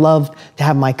I'd love to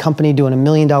have my company doing $1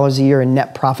 million a year in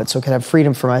net profit so I could have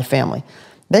freedom for my family.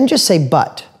 Then just say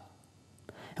but.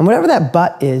 And whatever that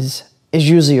but is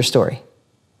usually your story.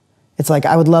 It's like,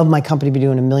 I would love my company to be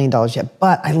doing $1 million yet,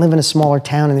 but I live in a smaller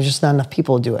town and there's just not enough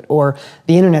people to do it. Or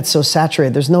the internet's so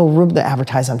saturated, there's no room to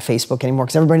advertise on Facebook anymore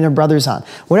because everybody and their brother's on.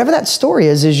 Whatever that story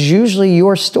is usually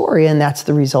your story, and that's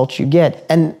the results you get.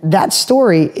 And that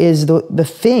story is the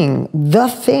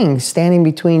thing standing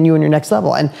between you and your next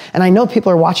level. And I know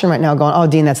people are watching right now going, oh,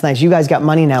 Dean, that's nice. You guys got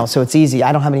money now, so it's easy.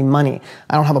 I don't have any money.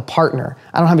 I don't have a partner.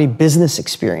 I don't have any business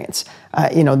experience.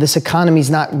 This economy's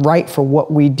not right for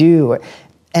what we do.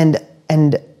 And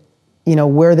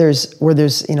where there's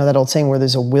that old saying, where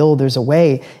there's a will, there's a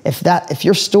way. If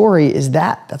your story is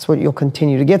that's what you'll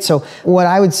continue to get. So what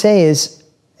I would say is,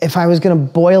 if I was going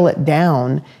to boil it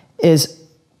down, is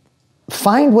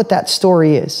find what that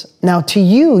story is. Now to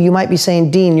you might be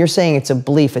saying, Dean, you're saying it's a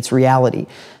belief, it's reality.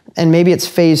 And maybe it's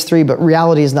phase 3, but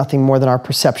reality is nothing more than our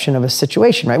perception of a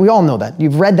situation, right? We all know that.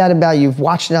 You've read that about, you've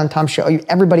watched it on Tom's show,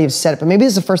 everybody has said it, but maybe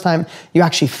this is the first time you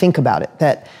actually think about it,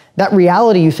 that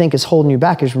reality you think is holding you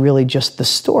back is really just the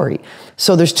story.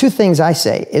 So there's 2 things I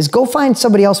say, is go find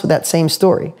somebody else with that same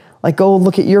story. Like go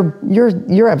look at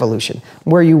your evolution,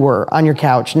 where you were on your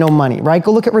couch, no money, right?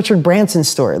 Go look at Richard Branson's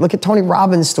story. Look at Tony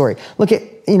Robbins' story. Look at,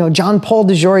 John Paul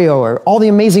DiGiorio, or all the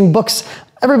amazing books.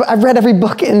 I've read every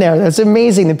book in there. That's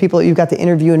amazing, the people that you've got to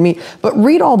interview and meet. But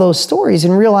read all those stories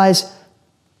and realize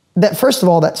that, first of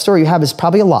all, that story you have is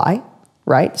probably a lie,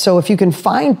 right? So if you can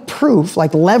find proof,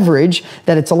 like leverage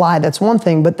that it's a lie, that's one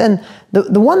thing. But then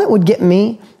the one that would get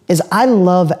me is, I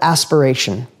love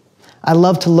aspiration. I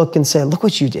love to look and say, look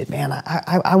what you did, man.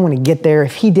 I want to get there.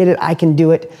 If he did it, I can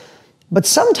do it. But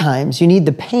sometimes you need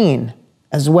the pain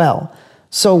as well.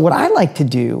 So what I like to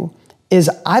do is,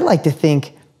 I like to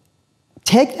think,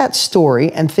 take that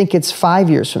story and think it's 5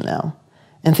 years from now,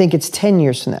 and think it's 10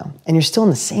 years from now, and you're still in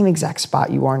the same exact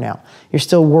spot you are now. You're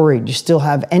still worried, you still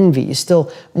have envy, you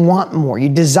still want more, you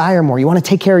desire more, you want to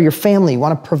take care of your family, you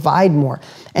want to provide more,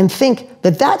 and think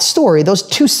that that story, those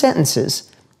 2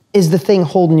 sentences, is the thing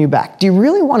holding you back. Do you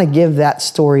really want to give that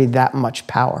story that much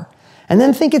power? And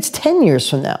then think it's 10 years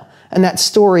from now, and that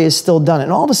story is still done.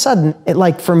 And all of a sudden,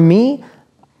 for me,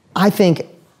 I think,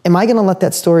 am I going to let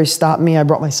that story stop me? I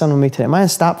brought my son with me today. Am I going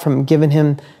to stop from giving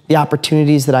him the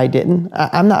opportunities that I didn't? I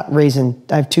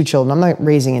have 2 children. I'm not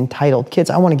raising entitled kids.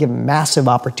 I want to give him massive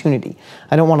opportunity.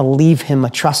 I don't want to leave him a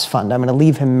trust fund. I'm going to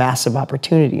leave him massive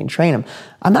opportunity and train him.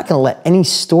 I'm not going to let any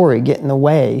story get in the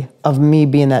way of me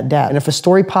being that dad. And if a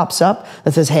story pops up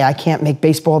that says, hey, I can't make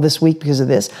baseball this week because of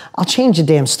this, I'll change the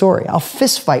damn story. I'll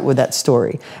fist fight with that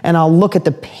story. And I'll look at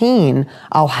the pain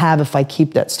I'll have if I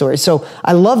keep that story. So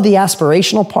I love the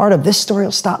aspirational part of this story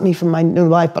will stop me from my new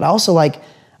life, but I also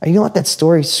are you gonna let that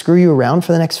story screw you around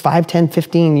for the next 5, 10,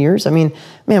 15 years? I mean,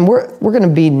 man, we're gonna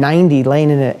be 90 laying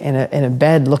in a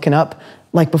bed looking up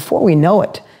before we know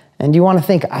it. And do you wanna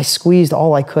think I squeezed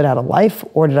all I could out of life,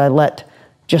 or did I let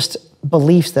just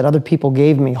beliefs that other people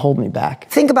gave me hold me back?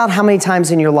 Think about how many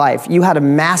times in your life you had a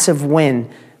massive win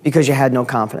because you had no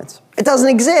confidence. It doesn't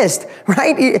exist,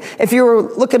 right? If you were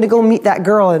looking to go meet that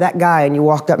girl or that guy and you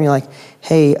walked up and you're like,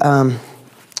 hey,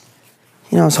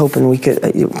 I was hoping we could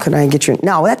I get your,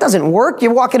 no, that doesn't work.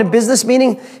 You walk in a business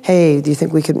meeting, hey, do you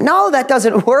think we could, no, that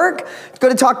doesn't work. Go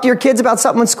to talk to your kids about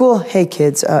something in school, hey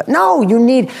kids, no, you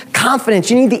need confidence,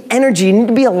 you need the energy, you need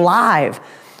to be alive.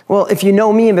 Well, if you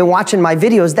know me and been watching my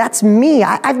videos, that's me.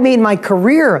 I've made my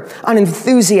career on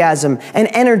enthusiasm and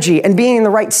energy and being in the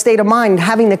right state of mind and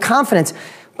having the confidence.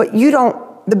 But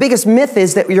the biggest myth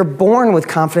is that you're born with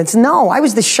confidence. No, I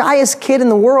was the shyest kid in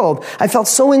the world. I felt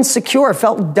so insecure, I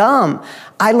felt dumb.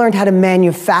 I learned how to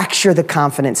manufacture the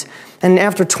confidence. And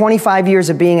after 25 years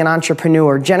of being an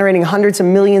entrepreneur, generating hundreds of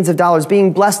millions of dollars,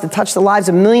 being blessed to touch the lives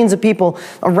of millions of people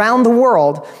around the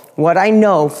world, what I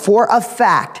know for a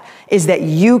fact is that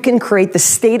you can create the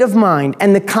state of mind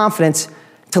and the confidence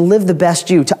to live the best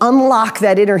you, to unlock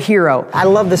that inner hero. I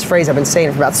love this phrase, I've been saying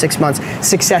it for about 6 months,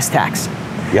 success tax.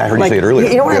 Yeah, I heard you say it earlier.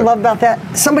 You know what I love about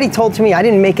that? Somebody told to me, I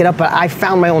didn't make it up, but I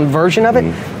found my own version of it.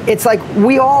 It's like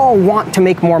we all want to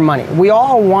make more money. We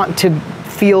all want to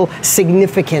feel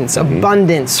significance,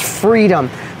 abundance, freedom,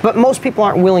 but most people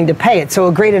aren't willing to pay it. So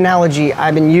a great analogy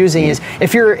I've been using is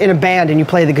if you're in a band and you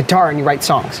play the guitar and you write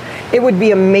songs, it would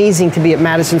be amazing to be at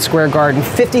Madison Square Garden,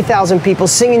 50,000 people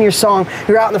singing your song,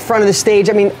 you're out in the front of the stage.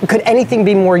 I mean, could anything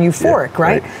be more euphoric,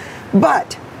 right?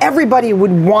 But everybody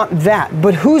would want that,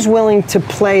 but who's willing to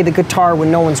play the guitar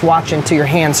when no one's watching till your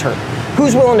hands hurt?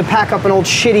 Who's willing to pack up an old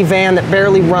shitty van that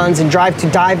barely runs and drive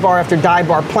to dive bar after dive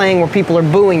bar playing where people are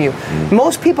booing you?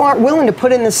 Most people aren't willing to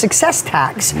put in the success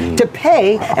tax to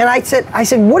pay. And I said,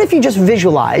 what if you just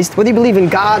visualized, whether you believe in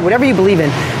God, whatever you believe in,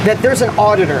 that there's an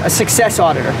auditor, a success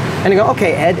auditor. And you go,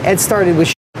 okay, Ed started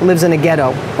with lives in a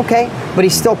ghetto. Okay, but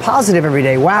he's still positive every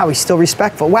day. Wow, he's still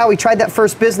respectful. Wow, he tried that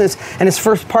first business and his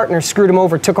first partner screwed him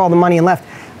over, took all the money and left.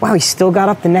 Wow, he still got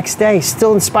up the next day,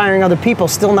 still inspiring other people,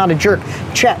 still not a jerk.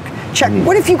 Check.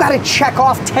 What if you got to check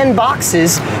off 10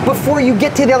 boxes before you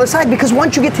get to the other side? Because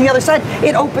once you get to the other side,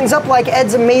 it opens up like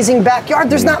Ed's amazing backyard.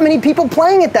 There's not many people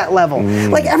playing at that level.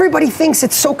 Like everybody thinks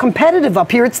it's so competitive up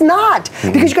here. It's not,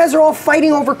 because you guys are all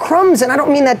fighting over crumbs, and I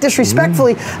don't mean that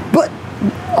disrespectfully, but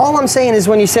all I'm saying is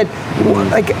when you said,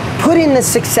 put in the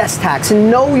success tax and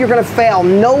know you're going to fail,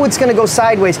 know it's going to go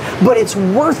sideways, but it's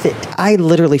worth it. I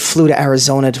literally flew to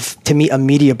Arizona to meet a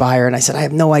media buyer, and I said, I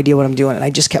have no idea what I'm doing. And I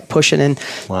just kept pushing.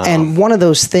 And one of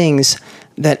those things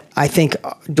that I think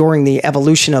during the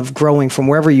evolution of growing from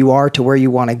wherever you are to where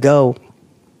you want to go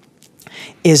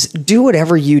is do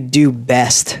whatever you do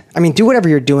best. I mean, do whatever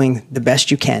you're doing the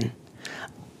best you can,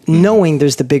 knowing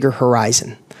there's the bigger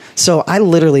horizon. So I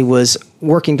literally was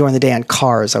working during the day on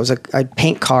cars. I'd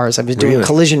paint cars. I was doing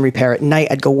collision repair at night.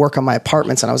 I'd go work on my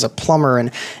apartments, and I was a plumber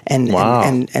and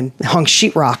hung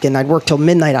sheetrock, and I'd work till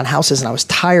midnight on houses, and I was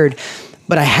tired,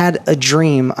 but I had a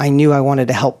dream. I knew I wanted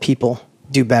to help people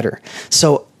do better.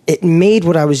 So it made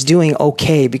what I was doing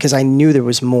okay because I knew there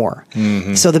was more.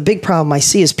 So the big problem I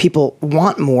see is people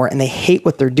want more and they hate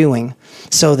what they're doing.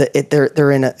 So that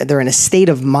they're in a state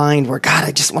of mind where,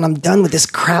 God, when I'm done with this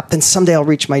crap, then someday I'll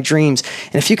reach my dreams.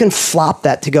 And if you can flop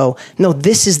that to go, no,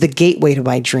 this is the gateway to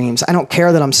my dreams. I don't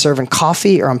care that I'm serving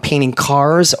coffee or I'm painting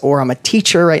cars or I'm a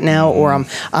teacher right now or I'm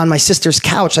on my sister's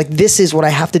couch. Like, this is what I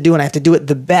have to do, and I have to do it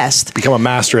the best. Become a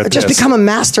master at this. Just become a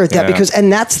master at that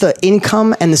and that's the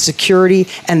income and the security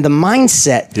and the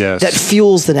mindset that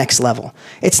fuels the next level.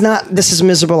 It's not, this is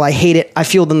miserable, I hate it, I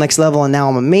fueled the next level and now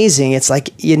I'm amazing. It's like,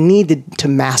 you need to to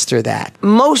master that.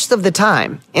 Most of the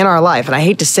time in our life, and I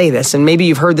hate to say this, and maybe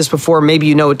you've heard this before, maybe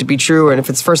you know it to be true, and if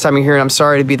it's the first time you're hearing it, I'm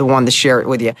sorry to be the one to share it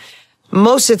with you.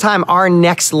 Most of the time, our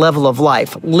next level of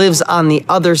life lives on the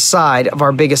other side of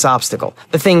our biggest obstacle.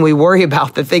 The thing we worry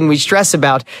about, the thing we stress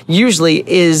about, usually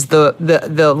is the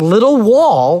little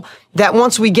wall that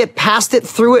once we get past it,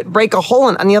 through it, break a hole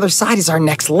in, on the other side is our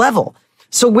next level.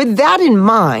 So with that in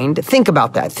mind, think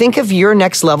about that. Think of your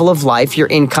next level of life, your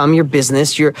income, your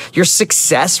business, your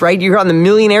success, right? You're on the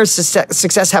Millionaire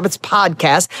Success Habits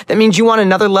podcast. That means you want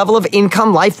another level of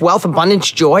income, life, wealth,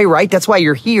 abundance, joy, right? That's why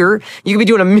you're here. You could be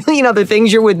doing a million other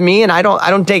things. You're with me, and I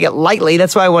don't take it lightly.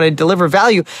 That's why I want to deliver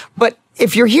value. But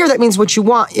if you're here, that means what you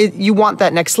want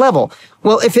that next level.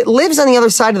 Well, if it lives on the other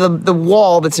side of the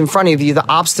wall that's in front of you, the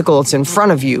obstacle that's in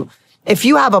front of you, if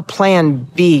you have a plan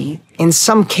B, in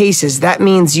some cases, that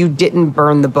means you didn't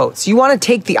burn the boats. You want to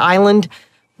take the island,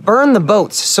 burn the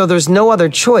boats, so there's no other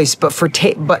choice but for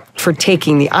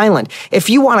taking the island. If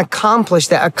you want to accomplish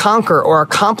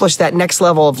that next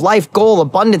level of life, goal,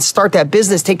 abundance, start that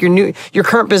business, take your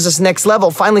current business next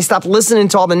level, finally stop listening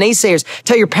to all the naysayers,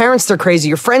 tell your parents they're crazy,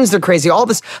 your friends they're crazy, all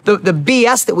this, the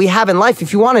BS that we have in life.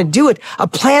 If you want to do it, a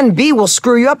plan B will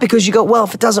screw you up because you go, well,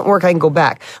 if it doesn't work, I can go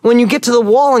back. When you get to the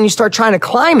wall and you start trying to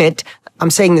climb it, I'm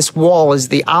saying this wall is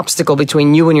the obstacle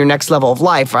between you and your next level of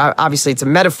life. Obviously, it's a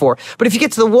metaphor. But if you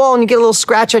get to the wall and you get a little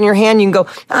scratch on your hand, you can go,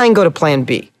 I can go to plan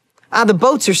B. The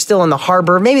boats are still in the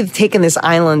harbor. Maybe taking this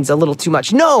island's a little too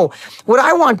much. No, what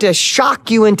I want to shock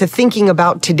you into thinking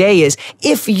about today is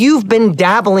if you've been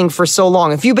dabbling for so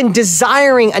long, if you've been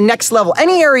desiring a next level,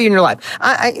 any area in your life,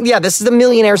 this is the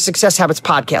Millionaire Success Habits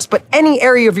podcast, but any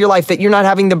area of your life that you're not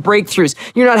having the breakthroughs,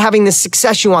 you're not having the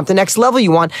success you want, the next level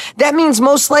you want, that means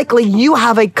most likely you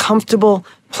have a comfortable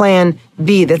plan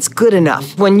B that's good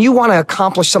enough. When you want to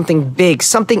accomplish something big,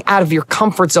 something out of your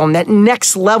comfort zone, that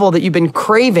next level that you've been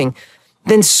craving,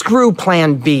 then screw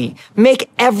plan B. Make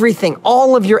everything,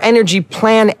 all of your energy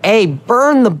plan A.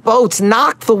 Burn the boats,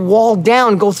 knock the wall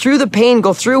down, go through the pain,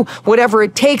 go through whatever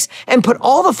it takes, and put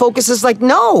all the focus is like,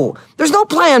 no, there's no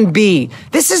plan B.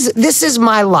 This is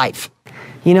my life.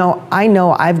 You know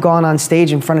I've gone on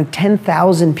stage in front of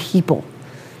 10,000 people.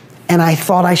 And I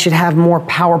thought I should have more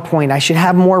PowerPoint. I should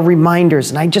have more reminders.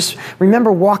 And I just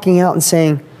remember walking out and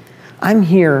saying, I'm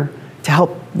here to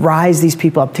help rise these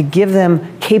people up, to give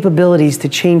them capabilities to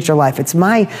change their life. It's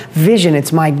my vision,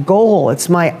 it's my goal, it's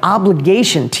my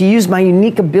obligation to use my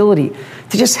unique ability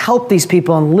to just help these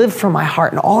people and live from my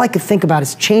heart. And all I could think about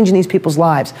is changing these people's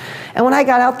lives. And when I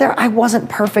got out there, I wasn't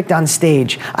perfect on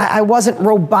stage. I wasn't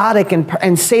robotic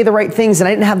and say the right things, and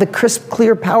I didn't have the crisp,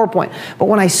 clear PowerPoint. But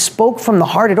when I spoke from the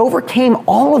heart, it overcame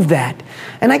all of that.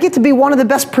 And I get to be one of the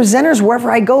best presenters wherever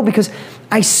I go because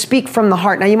I speak from the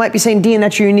heart. Now you might be saying, Dean,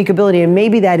 that's your unique ability, and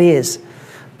maybe that is.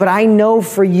 But I know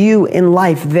for you in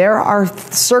life, there are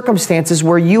circumstances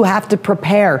where you have to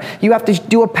prepare. You have to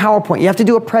do a PowerPoint. You have to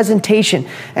do a presentation.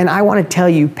 And I want to tell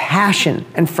you, passion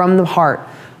and from the heart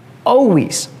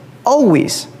always,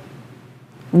 always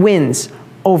wins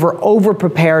over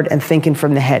prepared and thinking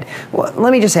from the head. Well,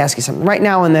 let me just ask you something. Right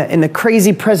now in the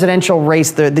crazy presidential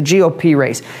race, the GOP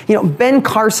race, Ben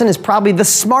Carson is probably the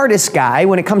smartest guy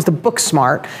when it comes to book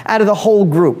smart out of the whole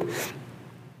group.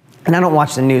 And I don't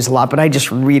watch the news a lot, but I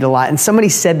just read a lot. And somebody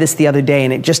said this the other day,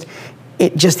 and it just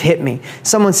hit me.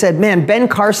 Someone said, man, Ben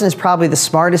Carson is probably the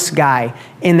smartest guy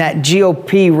in that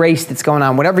GOP race that's going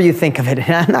on, whatever you think of it.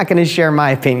 And I'm not going to share my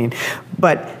opinion.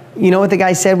 But you know what the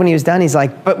guy said when he was done? He's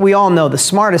like, but we all know the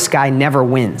smartest guy never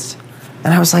wins.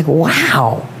 And I was like,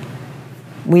 wow.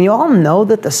 We all know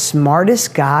that the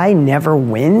smartest guy never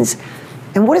wins?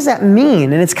 And what does that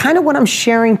mean? And it's kind of what I'm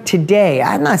sharing today.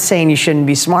 I'm not saying you shouldn't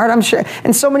be smart. I'm sure,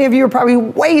 and so many of you are probably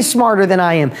way smarter than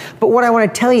I am. But what I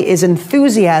want to tell you is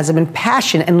enthusiasm and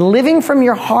passion and living from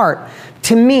your heart,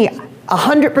 to me,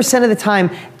 100% of the time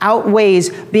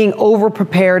outweighs being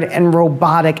over-prepared and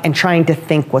robotic and trying to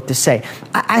think what to say.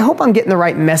 I hope I'm getting the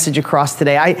right message across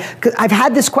today. I've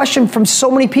had this question from so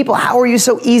many people. How are you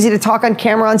so easy to talk on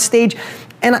camera, on stage?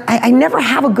 And I never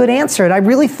have a good answer. And I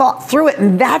really thought through it,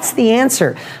 and that's the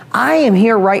answer. I am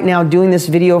here right now doing this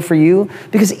video for you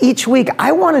because each week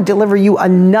I want to deliver you a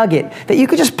nugget that you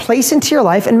could just place into your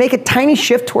life and make a tiny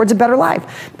shift towards a better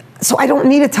life. So I don't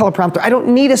need a teleprompter. I don't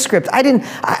need a script.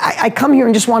 I come here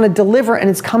and just want to deliver, and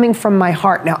it's coming from my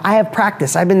heart. Now, I have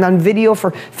practice. I've been on video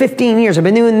for 15 years. I've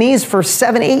been doing these for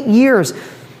 7, 8 years.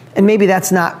 And maybe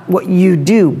that's not what you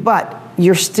do, but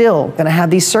you're still going to have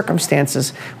these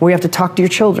circumstances where you have to talk to your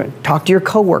children, talk to your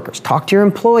coworkers, talk to your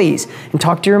employees, and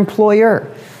talk to your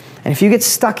employer. And if you get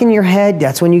stuck in your head,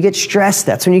 that's when you get stressed,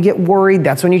 that's when you get worried,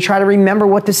 that's when you try to remember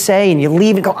what to say and you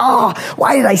leave and go, oh,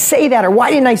 why did I say that? Or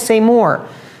why didn't I say more?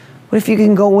 What if you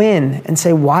can go in and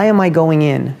say, why am I going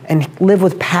in? And live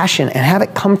with passion and have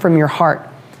it come from your heart.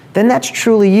 Then that's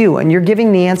truly you, and you're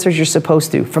giving the answers you're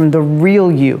supposed to from the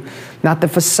real you, not the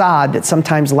facade that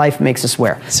sometimes life makes us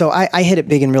wear. So I hit it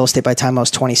big in real estate by the time I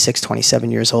was 26,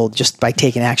 27 years old, just by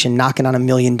taking action, knocking on 1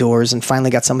 million doors, and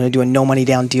finally got someone to do a no money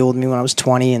down deal with me when I was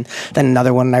 20, and then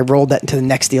another one, and I rolled that into the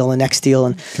next deal, and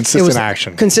consistent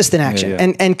action. Consistent action.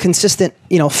 Yeah. And consistent,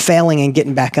 failing and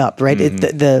getting back up, right?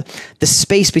 The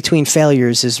space between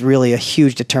failures is really a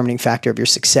huge determining factor of your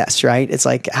success, right? It's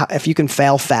like, if you can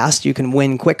fail fast, you can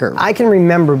win quicker. I can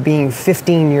remember being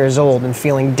 15 years old and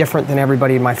feeling different than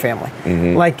everybody in my family.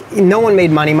 Like, no one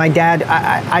made money. My dad,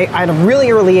 I at a really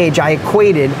early age, I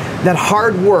equated that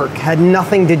hard work had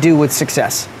nothing to do with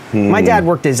success. My dad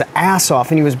worked his ass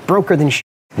off, and he was broker than shit.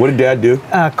 What did Dad do?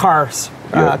 Cars.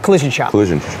 Collision shop.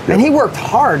 Collision. And he worked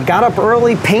hard, got up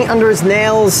early, paint under his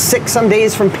nails, sick some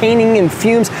days from painting and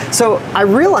fumes. So I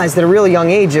realized at a really young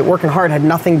age that working hard had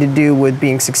nothing to do with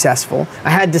being successful. I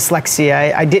had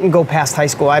dyslexia. I didn't go past high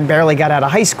school. I barely got out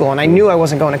of high school, and I knew I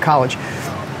wasn't going to college.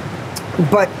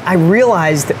 But I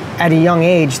realized at a young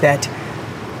age that,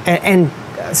 and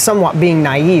somewhat being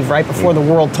naive, right, before the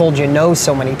world told you no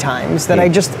so many times, that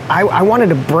I wanted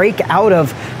to break out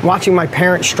of watching my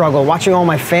parents struggle, watching all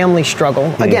my family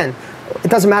struggle. Again, it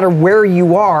doesn't matter where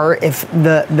you are, if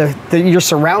your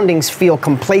surroundings feel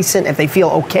complacent, if they feel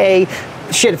okay,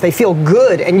 shit, if they feel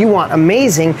good and you want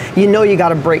amazing, you got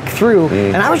to break through.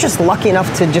 And I was just lucky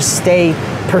enough to just stay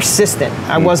persistent.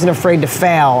 I wasn't afraid to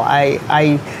fail.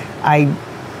 I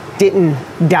didn't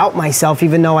doubt myself,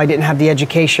 even though I didn't have the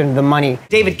education, the money.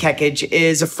 David Kekage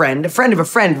is a friend of a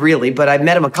friend, really, but I've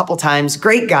met him a couple times.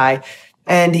 Great guy.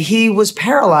 And he was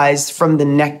paralyzed from the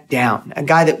neck down. A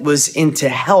guy that was into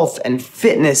health and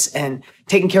fitness and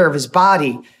taking care of his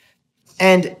body.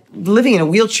 And living in a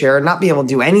wheelchair, not being able to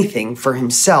do anything for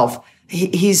himself,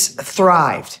 he's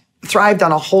thrived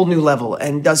on a whole new level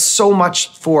and does so much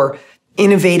for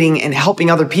innovating and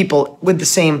helping other people with the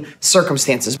same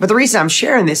circumstances. But the reason I'm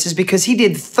sharing this is because he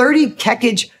did 30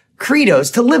 Kekage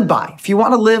credos to live by if you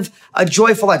want to live a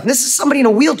joyful life. And this is somebody in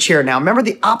a wheelchair now. Remember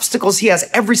the obstacles he has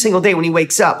every single day when he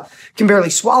wakes up. Can barely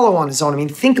swallow on his own. I mean,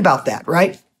 think about that,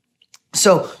 right?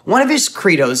 So one of his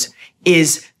credos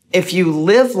is, if you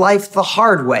live life the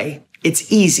hard way,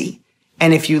 it's easy.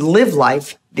 And if you live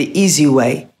life the easy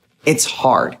way, it's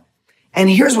hard. And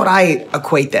here's what I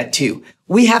equate that to.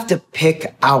 We have to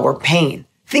pick our pain.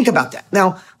 Think about that.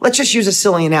 Now, let's just use a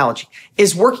silly analogy.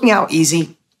 Is working out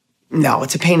easy? No,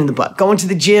 it's a pain in the butt. Going to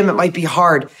the gym, it might be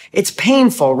hard. It's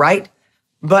painful, right?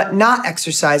 But not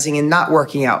exercising and not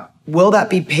working out, will that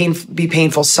be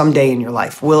painful someday in your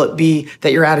life? Will it be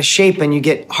that you're out of shape and you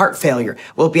get heart failure?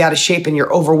 Will it be out of shape and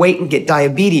you're overweight and get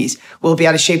diabetes? Will it be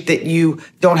out of shape that you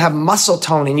don't have muscle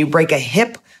tone and you break a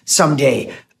hip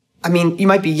someday? I mean, you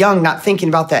might be young, not thinking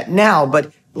about that now,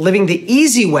 but living the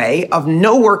easy way of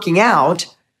no working out,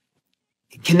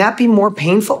 can that be more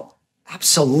painful?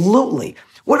 Absolutely.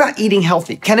 What about eating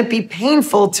healthy? Can it be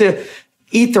painful to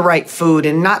eat the right food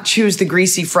and not choose the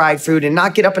greasy fried food and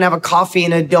not get up and have a coffee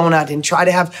and a donut and try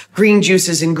to have green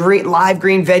juices and live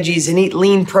green veggies and eat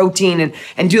lean protein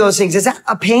and do those things? Is that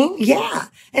a pain? Yeah.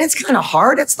 And it's kind of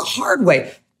hard. It's the hard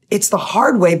way. It's the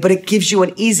hard way, but it gives you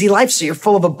an easy life. So you're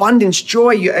full of abundance,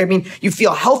 joy. You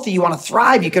feel healthy. You want to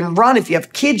thrive. You can run. If you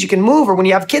have kids, you can move, or when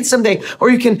you have kids someday, or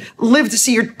you can live to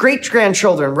see your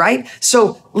great-grandchildren, right?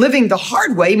 So living the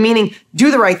hard way, meaning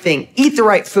do the right thing, eat the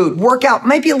right food, work out,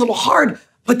 might be a little hard,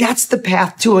 but that's the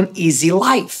path to an easy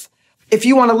life. If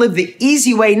you want to live the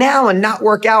easy way now and not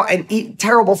work out and eat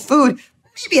terrible food,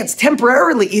 maybe it's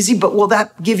temporarily easy, but will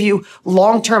that give you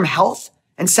long-term health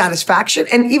and satisfaction?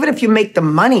 And even if you make the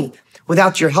money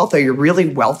without your health, are you really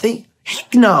wealthy?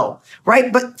 Heck no,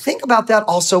 right? But think about that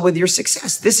also with your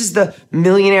success. This is the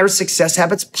Millionaire Success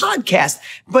Habits podcast.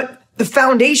 But the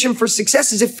foundation for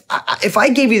success is if I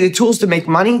gave you the tools to make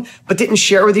money, but didn't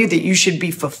share with you that you should be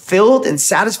fulfilled and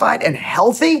satisfied and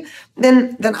healthy,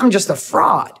 then I'm just a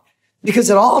fraud.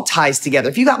 Because it all ties together.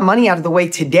 If you got money out of the way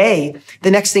today, the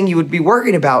next thing you would be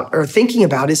worrying about or thinking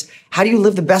about is, how do you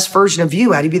live the best version of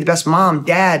you? How do you be the best mom,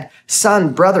 dad,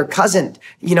 son, brother, cousin,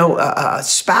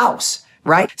 spouse,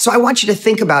 right? So I want you to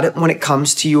think about it when it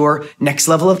comes to your next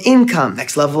level of income,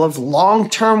 next level of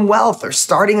long-term wealth, or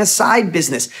starting a side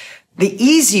business. The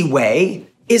easy way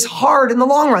is hard in the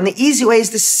long run. The easy way is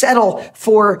to settle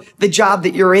for the job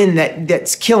that you're in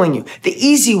that's killing you. The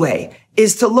easy way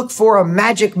is to look for a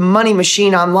magic money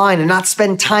machine online and not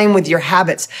spend time with your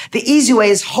habits. The easy way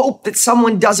is hope that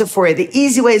someone does it for you. The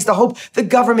easy way is to hope the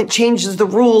government changes the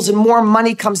rules and more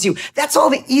money comes to you. That's all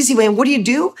the easy way. And what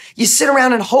do? You sit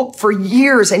around and hope for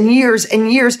years and years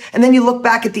and years, and then you look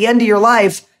back at the end of your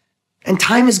life and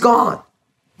time is gone.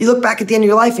 You look back at the end of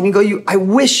your life and you go, I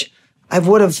wish I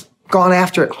would have gone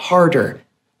after it harder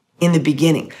in the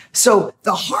beginning. So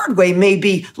the hard way may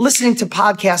be listening to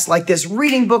podcasts like this,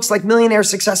 reading books like Millionaire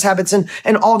Success Habits and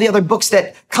all the other books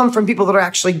that come from people that are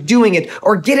actually doing it,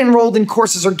 or get enrolled in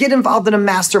courses, or get involved in a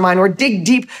mastermind, or dig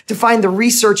deep to find the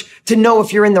research to know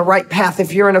if you're in the right path,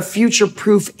 if you're in a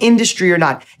future-proof industry or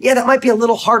not. Yeah, that might be a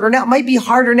little harder now. It might be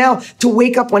harder now to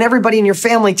wake up when everybody in your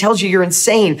family tells you you're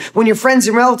insane, when your friends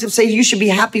and relatives say you should be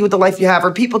happy with the life you have,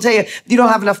 or people tell you you don't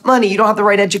have enough money, you don't have the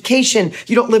right education,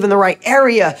 you don't live in the right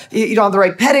area, you don't have the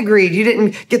right pedigree, you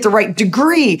didn't get the right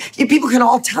degree. People can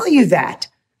all tell you that.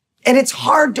 And it's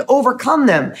hard to overcome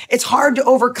them. It's hard to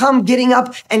overcome getting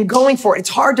up and going for it. It's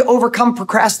hard to overcome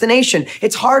procrastination.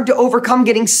 It's hard to overcome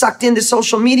getting sucked into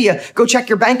social media. Go check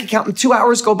your bank account and 2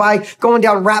 hours go by going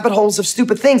down rabbit holes of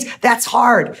stupid things. That's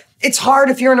hard. It's hard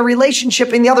if you're in a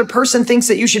relationship and the other person thinks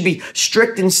that you should be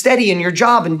strict and steady in your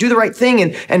job and do the right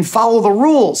thing and follow the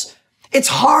rules. It's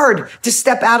hard to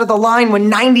step out of the line when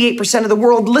 98% of the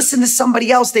world listen to somebody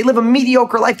else. They live a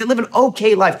mediocre life. They live an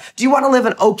okay life. Do you want to live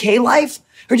an okay life?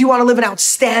 Or do you want to live an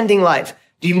outstanding life?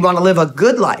 Do you want to live a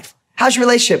good life? How's your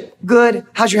relationship? Good.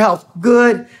 How's your health?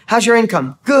 Good. How's your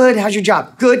income? Good. How's your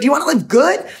job? Good. Do you want to live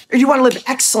good? Or do you want to live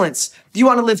excellence? Do you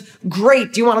want to live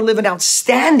great? Do you want to live an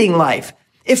outstanding life?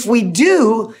 If we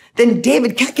do, then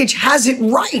David Kekich has it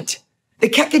right. The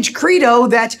Kekich credo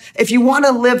that if you want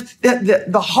to live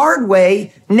the hard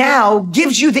way now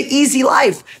gives you the easy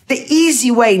life. The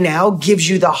easy way now gives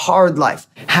you the hard life.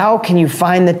 How can you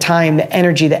find the time, the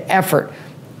energy, the effort,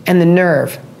 and the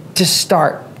nerve to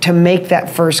start, to make that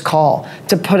first call,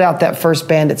 to put out that first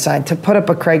bandit sign, to put up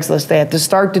a Craigslist ad, to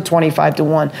start to 25 to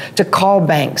 1, to call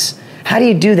banks? How do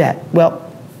you do that? Well,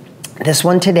 this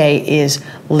one today is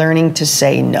learning to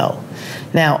say no.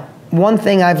 Now, one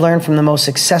thing I've learned from the most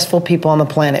successful people on the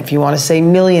planet, if you want to say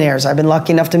millionaires, I've been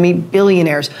lucky enough to meet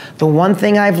billionaires. The one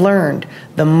thing I've learned,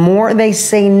 the more they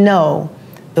say no,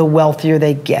 the wealthier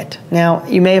they get. Now,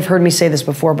 you may have heard me say this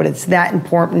before, but it's that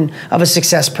important of a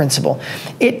success principle.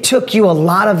 It took you a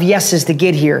lot of yeses to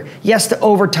get here. Yes to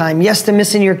overtime. Yes to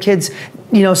missing your kids'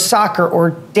 soccer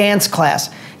or dance class.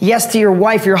 Yes to your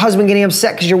wife, your husband getting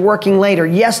upset because you're working later.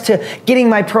 Yes to getting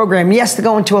my program. Yes to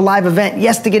going to a live event.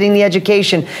 Yes to getting the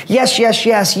education. Yes, yes,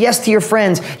 yes. Yes to your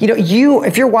friends.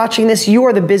 If you're watching this, you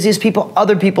are the busiest people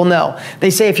other people know.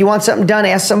 They say if you want something done,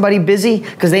 ask somebody busy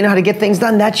because they know how to get things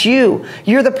done. That's you.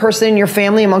 You're the person in your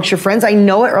family amongst your friends. I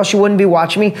know it, or else you wouldn't be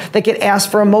watching me. That get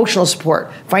asked for emotional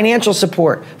support, financial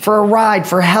support, for a ride,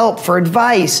 for help, for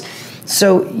advice.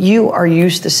 So you are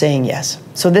used to saying yes.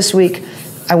 So this week,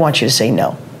 I want you to say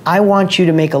no. I want you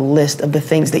to make a list of the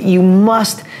things that you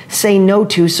must say no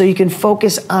to so you can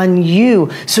focus on you,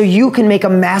 so you can make a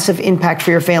massive impact for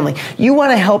your family. You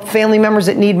want to help family members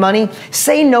that need money?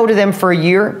 Say no to them for a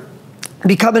year.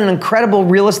 Become an incredible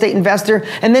real estate investor.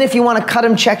 And then if you want to cut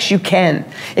them checks, you can.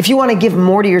 If you want to give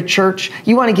more to your church,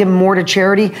 you want to give more to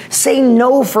charity, say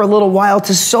no for a little while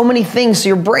to so many things so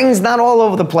your brain's not all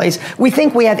over the place. We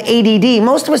think we have ADD.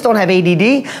 Most of us don't have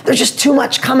ADD. There's just too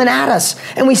much coming at us.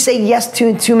 And we say yes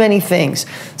to too many things.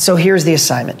 So here's the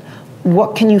assignment.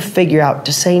 What can you figure out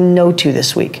to say no to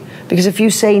this week? Because if you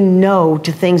say no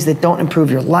to things that don't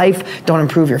improve your life, don't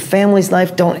improve your family's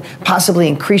life, don't possibly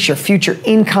increase your future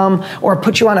income, or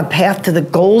put you on a path to the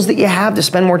goals that you have, to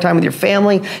spend more time with your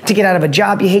family, to get out of a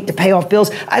job you hate, to pay off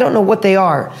bills, I don't know what they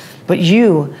are. But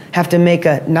you have to make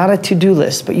not a to-do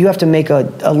list, but you have to make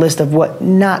a list of what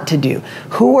not to do.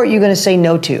 Who are you going to say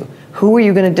no to? Who are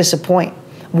you going to disappoint?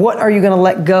 What are you going to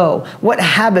let go? What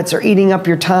habits are eating up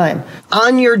your time?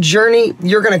 On your journey,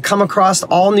 you're going to come across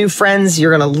all new friends.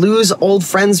 You're going to lose old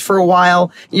friends for a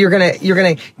while. You're going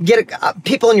to get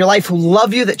people in your life who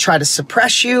love you that try to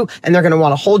suppress you, and they're going to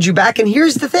want to hold you back. And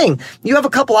here's the thing. You have a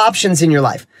couple options in your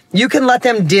life. You can let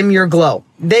them dim your glow.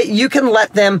 You can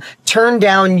let them turn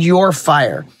down your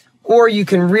fire, or you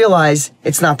can realize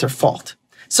it's not their fault.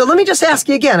 So let me just ask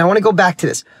you again. I want to go back to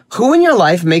this. Who in your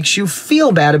life makes you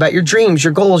feel bad about your dreams,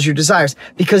 your goals, your desires?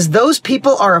 Because those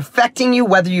people are affecting you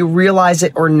whether you realize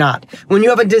it or not. When you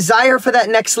have a desire for that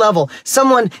next level,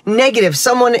 someone negative,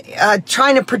 someone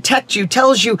trying to protect you,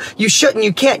 tells you you shouldn't,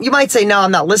 you can't, you might say, no,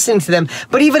 I'm not listening to them.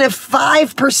 But even if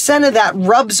 5% of that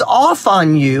rubs off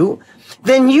on you,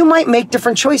 then you might make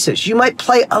different choices. You might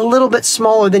play a little bit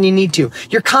smaller than you need to.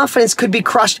 Your confidence could be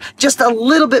crushed just a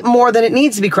little bit more than it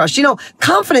needs to be crushed. You know,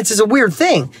 confidence is a weird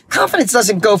thing. Confidence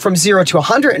doesn't go from 0 to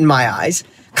 100 in my eyes.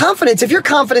 Confidence, if your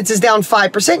confidence is down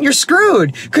 5%, you're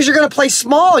screwed because you're going to play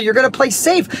small. You're going to play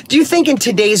safe. Do you think in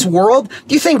today's world,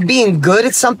 do you think being good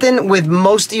at something with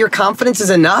most of your confidence is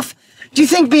enough? Do you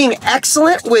think being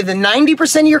excellent with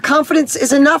 90% of your confidence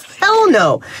is enough? Hell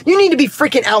no. You need to be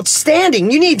freaking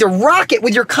outstanding. You need to rock it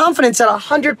with your confidence at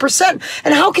 100%.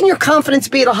 And how can your confidence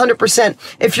be at 100%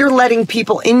 if you're letting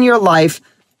people in your life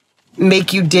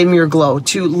make you dim your glow,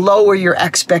 to lower your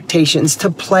expectations, to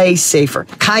play safer?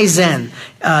 Kaizen.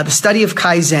 The study of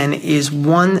Kaizen is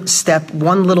one step,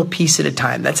 one little piece at a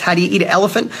time. That's how do you eat an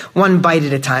elephant? One bite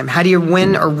at a time. How do you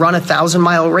win or run a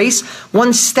 1,000-mile race?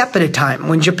 One step at a time.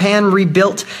 When Japan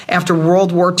rebuilt after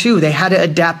World War II, they had to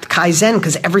adapt Kaizen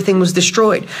because everything was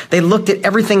destroyed. They looked at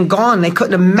everything gone. They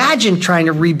couldn't imagine trying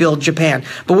to rebuild Japan.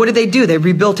 But what did they do? They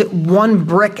rebuilt it one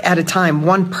brick at a time,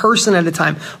 one person at a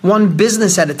time, one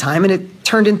business at a time, and it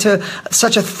turned into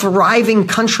such a thriving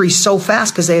country so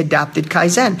fast because they adapted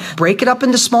Kaizen. Break it up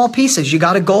into small pieces. You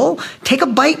got a goal? Take a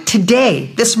bite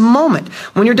today, this moment.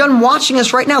 When you're done watching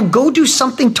us right now, go do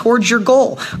something towards your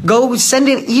goal. Go send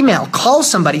an email, call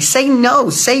somebody, say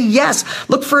no, say yes,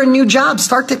 look for a new job,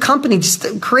 start the company,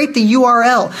 just create the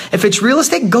URL. If it's real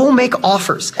estate, go make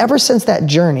offers. Ever since that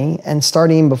journey and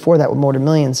starting before that with More Than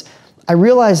Millions, I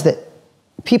realized that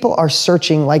people are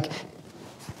searching, like,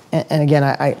 and again,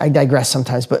 I digress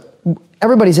sometimes, but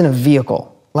everybody's in a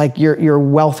vehicle, like your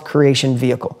wealth creation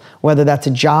vehicle, whether that's a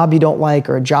job you don't like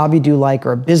or a job you do like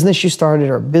or a business you started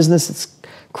or a business that's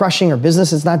crushing or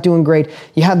business that's not doing great.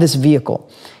 You have this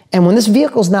vehicle. And when this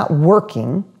vehicle's not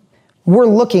working, we're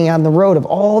looking on the road of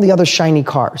all the other shiny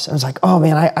cars. I was like, oh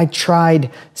man, I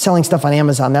tried selling stuff on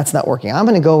Amazon. That's not working. I'm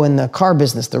going to go in the car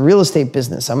business, the real estate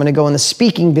business. I'm going to go in the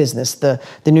speaking business, the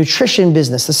nutrition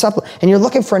business, the supplement. And you're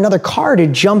looking for another car to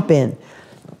jump in.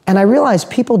 And I realized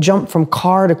people jump from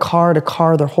car to car to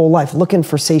car their whole life, looking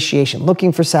for satiation,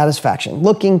 looking for satisfaction,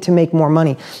 looking to make more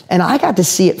money. And I got to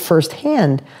see it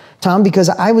firsthand, Tom, because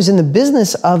I was in the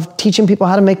business of teaching people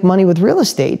how to make money with real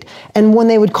estate. And when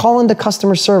they would call into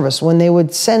customer service, when they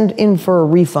would send in for a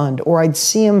refund, or I'd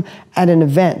see them at an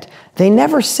event, they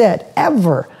never said,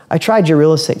 ever, I tried your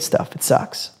real estate stuff, it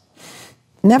sucks.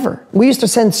 Never. We used to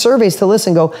send surveys to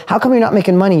listen and go, how come you're not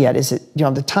making money yet? Is it,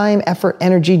 the time, effort,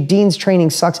 energy, Dean's training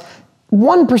sucks?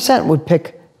 1% would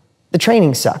pick the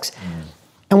training sucks.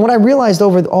 And what I realized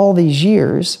over all these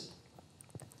years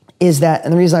is that,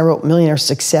 and the reason I wrote Millionaire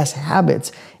Success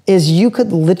Habits, is you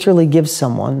could literally give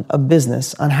someone a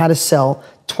business on how to sell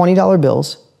 $20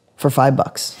 bills for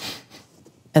 $5,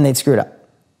 and they'd screw it up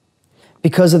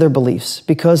because of their beliefs,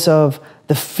 because of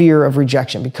the fear of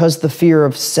rejection, because of the fear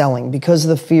of selling, because of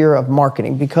the fear of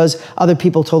marketing, because other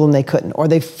people told them they couldn't, or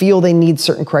they feel they need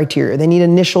certain criteria. They need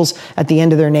initials at the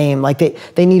end of their name. Like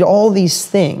they need all these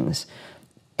things.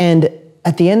 And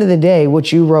at the end of the day,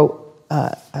 what you wrote,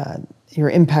 your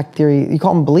impact theory, you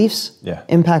call them beliefs? Yeah.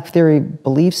 Impact theory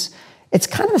beliefs. It's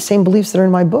kind of the same beliefs that are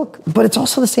in my book, but it's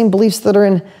also the same beliefs that are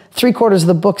in 3/4 of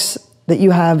the books that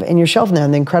you have in your shelf now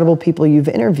and the incredible people you've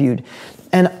interviewed.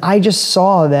 And I just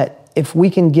saw that if we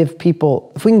can give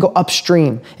people, if we can go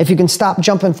upstream, if you can stop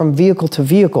jumping from vehicle to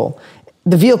vehicle,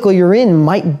 the vehicle you're in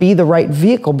might be the right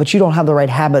vehicle, but you don't have the right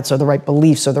habits or the right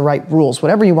beliefs or the right rules,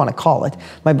 whatever you want to call it.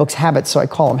 My book's Habits, so I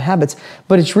call them habits.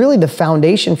 But it's really the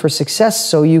foundation for success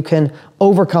so you can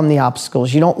overcome the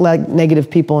obstacles. You don't let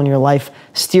negative people in your life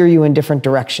steer you in different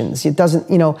directions. It doesn't,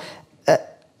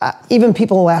 even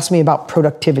people will ask me about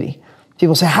productivity.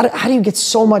 People say, how do you get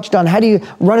so much done? How do you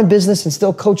run a business and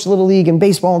still coach Little League and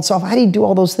baseball and softball? How do you do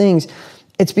all those things?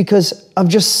 It's because of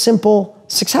just simple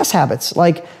success habits.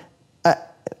 Like,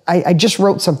 I just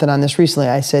wrote something on this recently.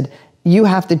 I said, you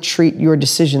have to treat your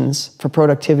decisions for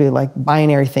productivity like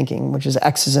binary thinking, which is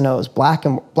X's and O's, black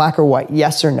or white,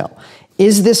 yes or no.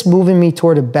 Is this moving me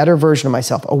toward a better version of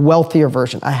myself, a wealthier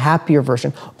version, a happier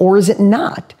version, or is it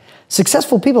not?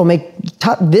 Successful people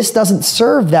this doesn't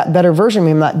serve that better version of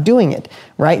me, I'm not doing it,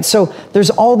 right? So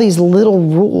there's all these little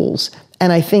rules.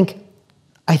 And I think,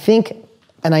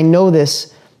 and I know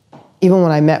this, even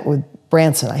when I met with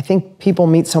Branson, I think people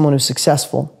meet someone who's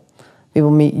successful.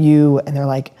 People meet you and they're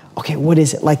like, okay, what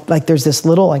is it? Like there's this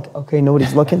little, okay,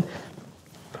 nobody's looking.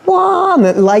 Wow, and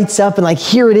it lights up and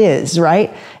here it is,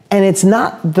 right? And it's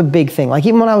not the big thing. Like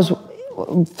even when I was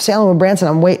sailing with Branson,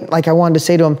 I wanted to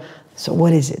say to him, so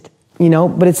what is it?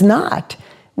 But it's not.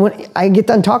 When I get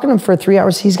done talking to him for 3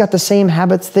 hours, he's got the same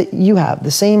habits that you have,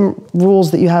 the same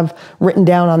rules that you have written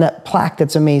down on that plaque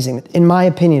that's amazing. In my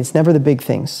opinion, it's never the big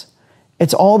things.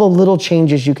 It's all the little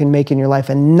changes you can make in your life,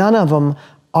 and none of them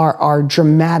are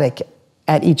dramatic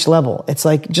at each level. It's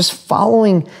like just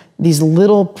following these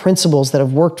little principles that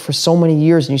have worked for so many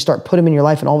years, and you start putting them in your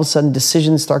life, and all of a sudden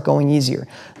decisions start going easier.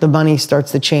 The money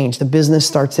starts to change. The business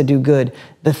starts to do good.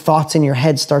 The thoughts in your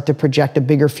head start to project a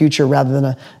bigger future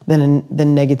rather than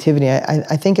negativity.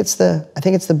 I think it's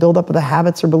the buildup of the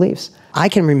habits or beliefs. I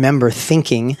can remember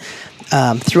thinking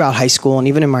throughout high school and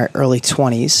even in my early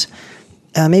 20s.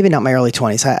 Maybe not my early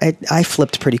 20s. I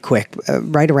flipped pretty quick,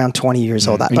 right around 20 years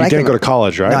old. You didn't go to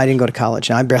college, right? No, I didn't go to college.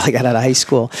 No, I barely got out of high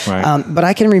school. Right. But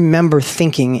I can remember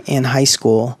thinking in high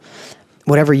school,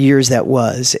 whatever years that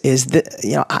was, is that,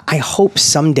 you know, I hope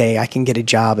someday I can get a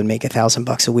job and make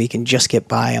 $1,000 a week and just get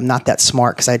by. I'm not that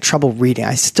smart because I had trouble reading.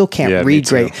 I still can't read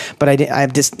great, but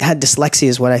I've just had dyslexia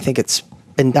is what I think it's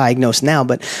been diagnosed now,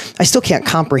 but I still can't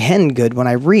comprehend good when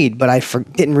I read, but I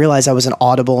didn't realize I was an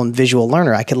audible and visual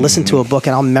learner. I could listen to a book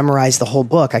and I'll memorize the whole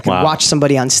book. I can watch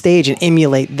somebody on stage and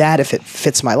emulate that if it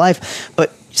fits my life.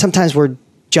 But sometimes we're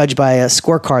judged by a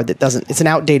scorecard that doesn't, it's an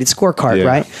outdated scorecard,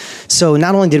 right? So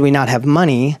not only did we not have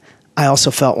money, I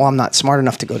also felt, well, I'm not smart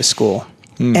enough to go to school.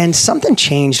 And something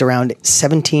changed around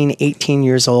 17, 18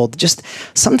 years old. Just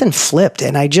something flipped.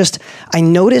 And I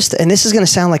noticed, and this is going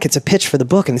to sound like it's a pitch for the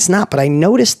book, and it's not, but I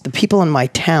noticed the people in my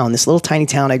town, this little tiny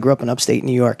town I grew up in upstate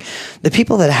New York, the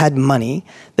people that had money,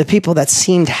 the people that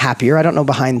seemed happier, I don't know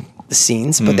behind the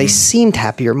scenes, but they seemed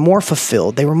happier, more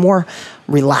fulfilled. They were more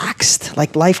relaxed.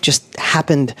 Like life just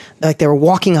happened, like they were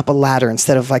walking up a ladder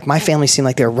instead of like my family seemed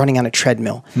like they were running on a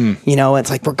treadmill. You know, it's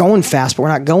like we're going fast, but we're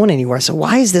not going anywhere. So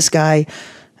why is this guy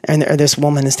or this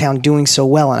woman in this town doing so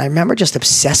well? And I remember just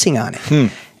obsessing on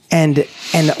it. And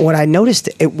what I noticed,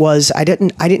 it was, I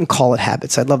didn't call it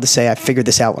habits. I'd love to say I figured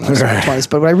this out when I was in my 20s,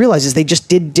 but what I realized is they just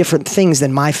did different things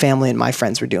than my family and my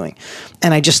friends were doing.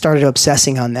 And I just started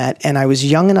obsessing on that. And I was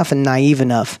young enough and naive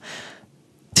enough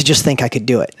to just think I could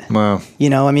do it. Wow. You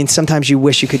know, I mean, sometimes you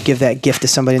wish you could give that gift to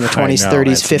somebody in the 20s,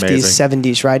 30s, 50s, amazing.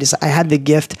 70s, right? I had the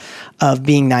gift of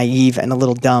being naive and a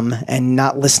little dumb and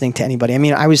not listening to anybody. I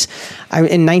mean,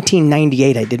 in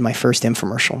 1998, I did my first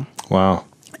infomercial. Wow.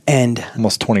 And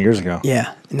almost 20 years ago.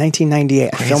 Yeah. In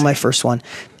 1998, I filmed my first one.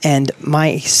 And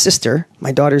my sister,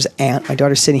 my daughter's aunt, my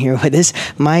daughter's sitting here with us,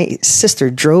 my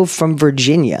sister drove from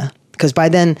Virginia. Because by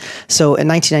then, so in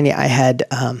 1998, I had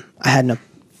an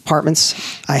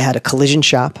apartments, I had a collision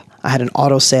shop, I had an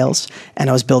auto sales, and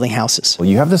I was building houses. Well,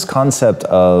 you have this concept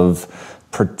of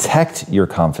protect your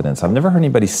confidence. I've never heard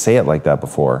anybody say it like that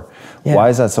before. Yeah. Why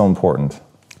is that so important?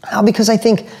 Because I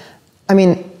think, I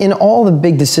mean, in all the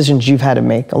big decisions you've had to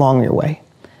make along your way,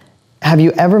 have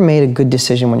you ever made a good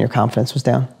decision when your confidence was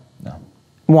down? No.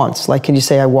 Once. Like, can you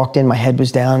say I walked in, my head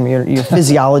was down, your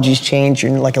physiology's changed,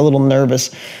 you're like a little nervous.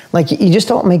 Like, you just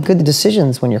don't make good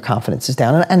decisions when your confidence is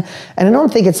down. And I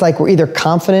don't think it's like we're either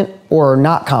confident or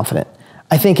not confident.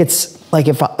 I think it's like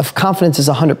if confidence is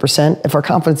 100%, if our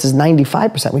confidence is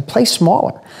 95%, we play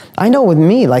smaller. I know with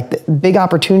me, like the big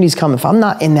opportunities come. If I'm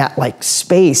not in that like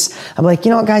space, I'm like,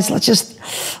 you know what, guys,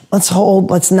 let's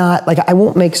hold, let's not, like I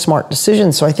won't make smart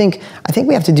decisions. So I think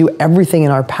we have to do everything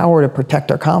in our power to protect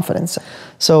our confidence.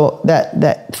 So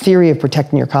that theory of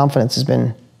protecting your confidence has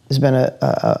been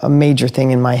a major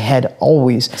thing in my head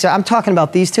always. So I'm talking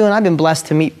about these two, and I've been blessed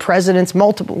to meet presidents,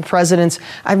 multiple presidents.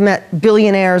 I've met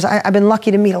billionaires. I've been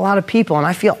lucky to meet a lot of people, and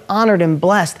I feel honored and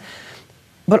blessed.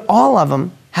 But all of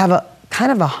them have a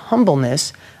kind of a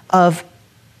humbleness of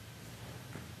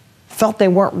felt they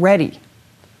weren't ready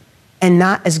and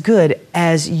not as good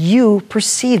as you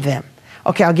perceive them.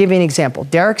 Okay, I'll give you an example.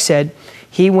 Derek said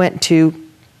he went to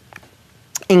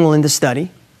England to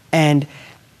study, and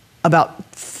about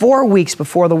 4 weeks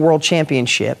before the World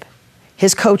Championship,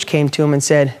 his coach came to him and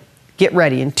said, get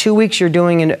ready. In 2 weeks, you're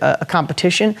doing a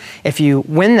competition. If you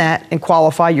win that and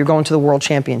qualify, you're going to the World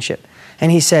Championship.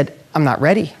 And he said, I'm not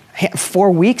ready.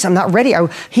 4 weeks, I'm not ready.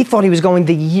 He thought he was going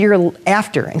the year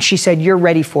after. And she said, you're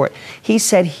ready for it. He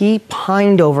said he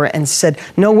pined over it and said,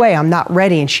 no way, I'm not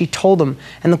ready. And she told him.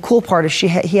 And the cool part is he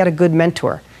had a good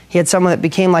mentor. He had someone that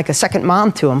became like a second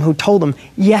mom to him who told him,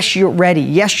 yes, you're ready.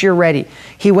 Yes, you're ready.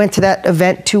 He went to that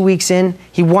event 2 weeks in.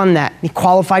 He won that. He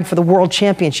qualified for the World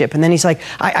Championship. And then he's like,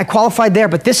 I qualified there,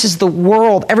 but this is the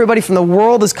world. Everybody from the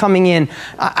world is coming in.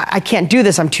 I can't do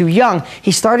this. I'm too young.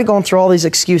 He started going through all these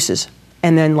excuses.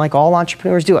 And then like all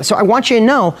entrepreneurs do. So I want you to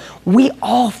know, we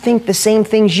all think the same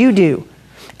things you do.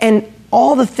 And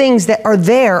all the things that are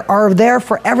there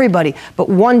for everybody. But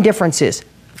one difference is,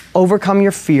 overcome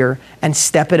your fear and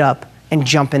step it up and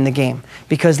jump in the game.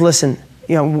 Because listen,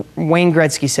 Wayne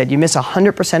Gretzky said, you miss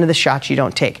 100% of the shots you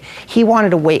don't take. He wanted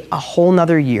to wait a whole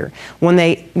nother year. When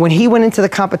he went into the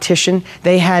competition,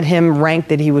 they had him ranked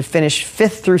that he would finish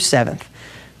 5th through 7th.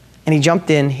 And he jumped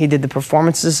in, he did the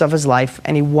performances of his life,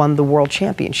 and he won the world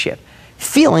championship,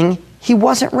 feeling he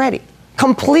wasn't ready.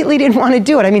 Completely didn't want to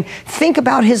do it. I mean, think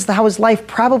about how his life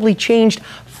probably changed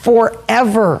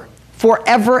forever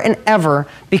and ever,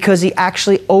 because he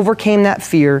actually overcame that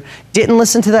fear, didn't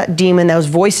listen to that demon, those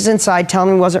voices inside telling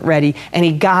him he wasn't ready, and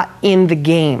he got in the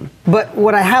game. But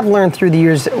what I have learned through the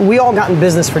years, we all got in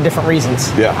business for different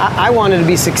reasons. Yeah. I wanted to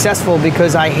be successful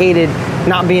because I hated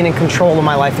not being in control of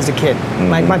my life as a kid.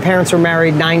 My parents were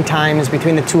married 9 times.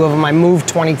 Between the two of them, I moved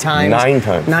 20 times. 9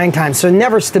 times? 9 times. So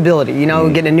never stability.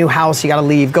 Get a new house, you got to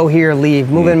leave, go here, leave,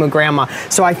 move in with grandma.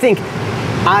 So I think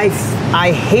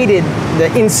I hated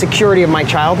the insecurity of my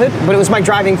childhood, but it was my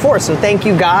driving force. So thank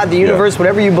you, God, the universe,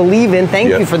 whatever you believe in, thank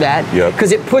you for that.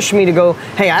 Because it pushed me to go,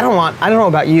 hey, I don't know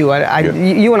about you.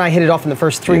 You and I hit it off in the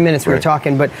first 3 minutes we were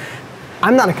talking, but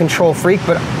I'm not a control freak,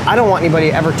 but I don't want anybody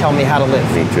to ever tell me how to live.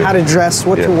 Me too. How to dress,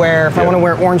 what to wear. If I want to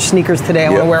wear orange sneakers today, I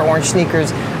want to wear orange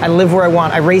sneakers. I live where I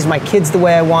want. I raise my kids the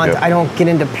way I want. I don't get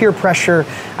into peer pressure.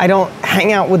 I don't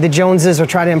hang out with the Joneses or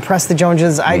try to impress the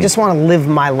Joneses. I just want to live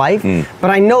my life. But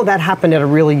I know that happened at a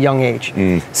really young age.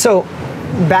 So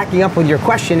backing up with your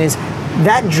question is,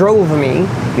 that drove me.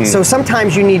 So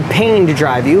sometimes you need pain to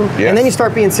drive you, and then you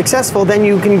start being successful, then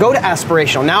you can go to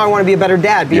aspirational. Now I want to be a better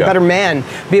dad, be a better man,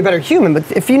 be a better human.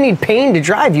 But if you need pain to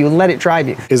drive you, let it drive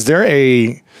you. Is there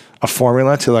a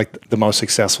formula to like the most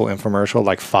successful infomercial,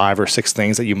 like 5 or 6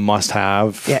 things that you must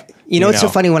have? Yeah. You know, it's so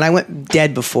funny, when I went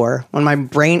dead before, when my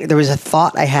brain, there was a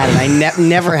thought I had, and I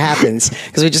never happens,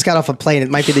 because we just got off a plane, it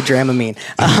might be the Dramamine.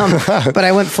 But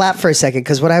I went flat for a second,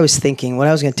 because what I was thinking, what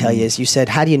I was going to tell you is, you said,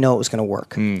 how do you know it was going to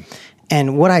work?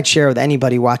 And what I'd share with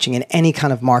anybody watching in any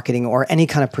kind of marketing or any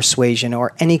kind of persuasion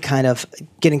or any kind of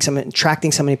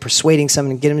attracting somebody, persuading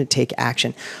someone, getting them to take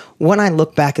action. When I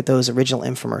look back at those original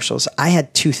infomercials, I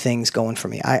had 2 things going for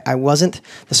me. I wasn't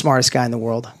the smartest guy in the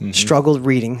world, struggled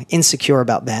reading, insecure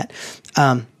about that.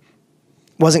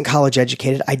 Wasn't college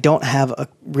educated. I don't have a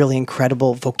really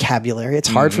incredible vocabulary. It's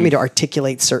hard for me to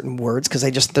articulate certain words because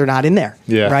they're not in there,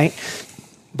 right?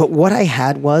 But what I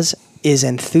had is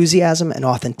enthusiasm and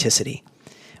authenticity.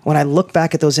 When I look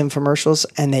back at those infomercials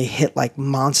and they hit like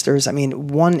monsters, I mean,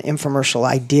 one infomercial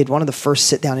I did, one of the first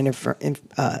sit-down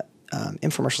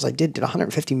infomercials I did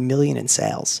 150 million in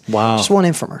sales. Wow. Just one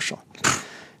infomercial.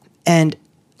 And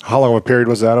how long of a period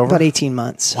was that over? About 18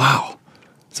 months. Wow.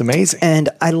 It's amazing. And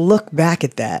I look back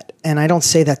at that, and I don't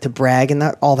say that to brag, and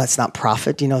that's not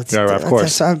profit. It's, of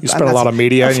course. You spend a lot of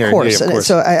media. Of course.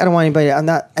 So I don't want anybody, I'm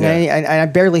not, and I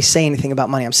barely say anything about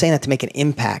money. I'm saying that to make an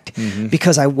impact,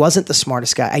 because I wasn't the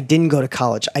smartest guy. I didn't go to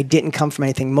college. I didn't come from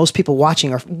anything. Most people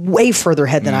watching are way further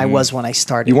ahead than I was when I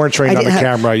started. You weren't trained on the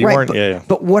camera. You weren't,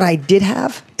 But what I did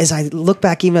have is, I look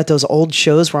back even at those old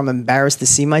shows where I'm embarrassed to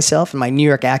see myself, and my New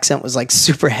York accent was like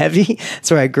super heavy.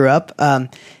 That's where I grew up.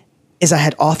 Is I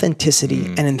had authenticity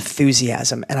and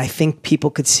enthusiasm. And I think people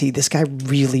could see, this guy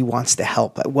really wants to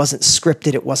help. It wasn't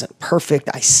scripted. It wasn't perfect.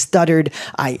 I stuttered.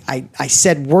 I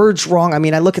said words wrong. I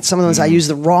mean, I look at some of those, I use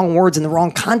the wrong words in the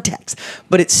wrong context,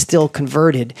 but it's still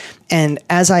converted. And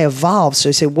as I evolved, so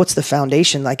you say, what's the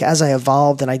foundation? Like, as I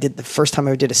evolved, and I did the first time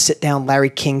I did a sit-down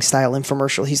Larry King style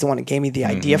infomercial. He's the one that gave me the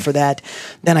idea for that.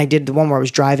 Then I did the one where I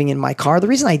was driving in my car. The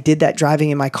reason I did that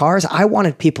driving in my car is I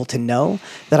wanted people to know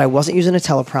that I wasn't using a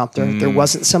teleprompter. There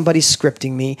wasn't somebody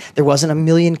scripting me. There wasn't a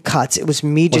million cuts. It was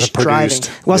me just driving.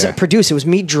 It wasn't produced. It was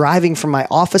me driving from my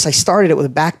office. I started it with a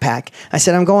backpack. I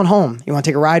said, I'm going home. You want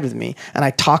to take a ride with me? And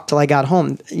I talked till I got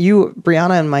home.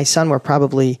 Brianna and my son were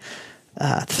probably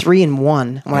 3 and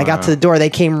 1. When I got to the door, they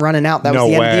came running out. That was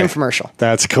the end of the infomercial.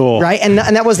 That's cool. Right? And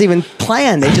that wasn't even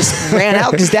planned. They just ran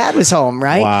out because Dad was home,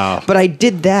 right? Wow. But I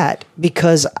did that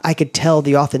because I could tell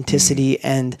the authenticity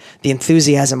and the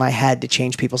enthusiasm I had to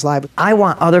change people's lives. I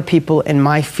want other people in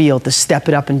my field to step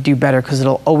it up and do better, because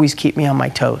it'll always keep me on my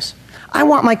toes. I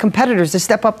want my competitors to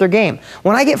step up their game.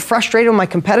 When I get frustrated with my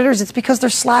competitors, it's because they're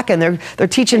slacking. They're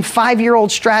teaching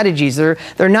 5-year-old strategies. They're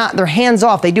hands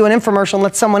off. They do an infomercial and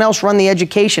let someone else run the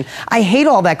education. I hate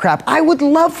all that crap. I would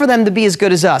love for them to be as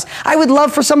good as us. I would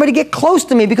love for somebody to get close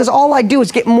to me, because all I do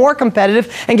is get more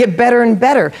competitive and get better and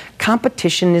better.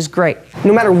 Competition is great.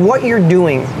 No matter what you're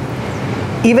doing,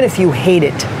 even if you hate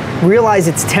it, realize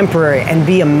it's temporary and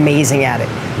be amazing at it.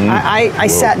 I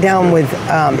sat down with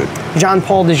John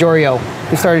Paul DeJorio,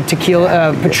 who started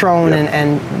Tequila, Patron,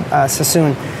 and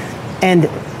Sassoon, and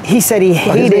he said he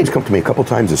hated. His name's come to me a couple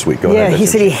times this week. Go ahead. He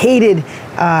said he hated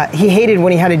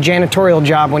when he had a janitorial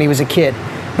job when he was a kid.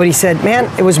 But he said, man,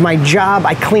 it was my job.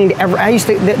 I cleaned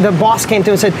the boss came to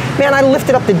him and said, man, I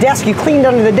lifted up the desk. You cleaned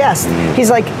under the desk.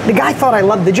 He's like, the guy thought I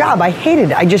loved the job. I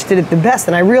hated it. I just did it the best.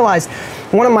 And I realized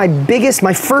one of my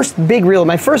first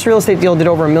real estate deal did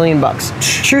over $1 million.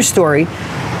 True story.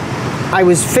 I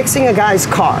was fixing a guy's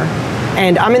car,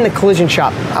 and I'm in the collision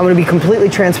shop. I'm gonna be completely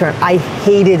transparent. I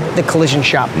hated the collision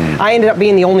shop. I ended up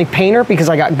being the only painter because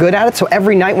I got good at it. So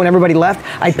every night when everybody left,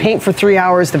 I'd paint for 3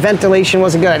 hours. The ventilation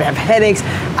wasn't good. I'd have headaches.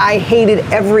 I hated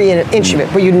every inch of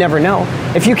it, but you'd never know.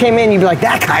 If you came in, you'd be like,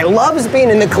 that guy loves being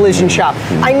in the collision shop.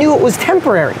 I knew it was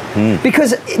temporary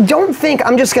because don't think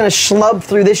I'm just gonna schlub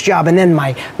through this job and then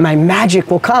my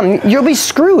magic will come. You'll be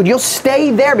screwed. You'll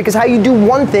stay there because how you do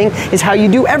one thing is how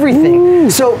you do everything.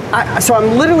 So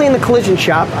I'm literally in the collision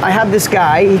shop. I have this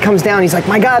guy, he comes down, he's like,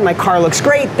 my God, my car looks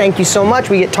great, thank you so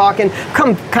much. We get talking,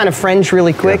 come kind of friends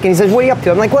really quick, and he says, what are you up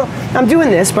to? I'm like, well, I'm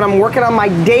doing this, but I'm working on my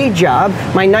day job.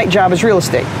 My night job is real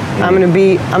estate. I'm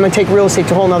gonna take real estate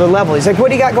to a whole nother level. He's like, what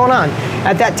do you got going on?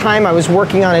 At that time, I was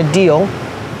working on a deal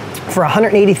for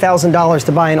 $180,000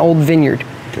 to buy an old vineyard.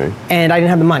 Okay. And I didn't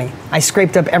have the money. I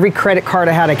scraped up every credit card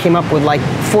I had. I came up with like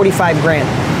 45 grand.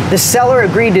 The seller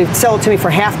agreed to sell it to me for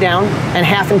half down and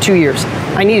half in 2 years.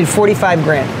 I needed 45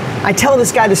 grand. I tell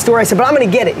this guy the story, I said, but I'm gonna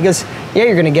get it. He goes, yeah,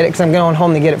 you're gonna get it because I'm going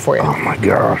home to get it for you. Oh my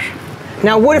gosh.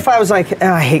 Now, what if I was like,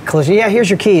 I hate collision. Yeah, here's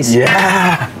your keys.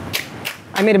 Yeah.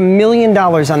 I made $1 million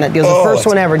on that deal. It was the first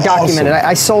one ever documented. Awesome.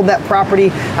 I sold that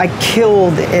property. I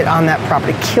killed it on that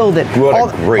property. Killed it.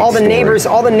 All the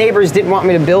neighbors didn't want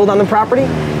me to build on the property,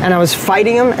 and I was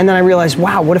fighting them. And then I realized,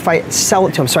 wow, what if I sell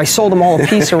it to them? So I sold them all a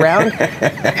piece around,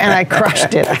 and I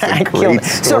crushed it. I killed it.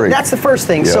 So that's the first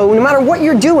thing. Yep. So no matter what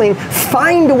you're doing,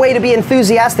 find a way to be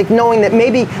enthusiastic, knowing that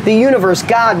maybe the universe,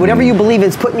 God, whatever you believe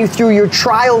is putting you through your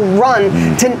trial run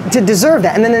to deserve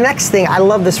that. And then the next thing, I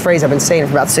love this phrase. I've been saying it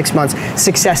for about 6 months.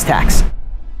 Success tax.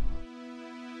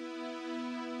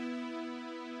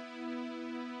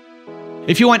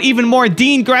 If you want even more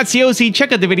Dean Graziosi,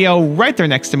 check out the video right there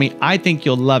next to me. I think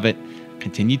you'll love it.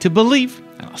 Continue to believe,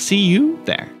 and I'll see you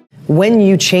there. When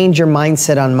you change your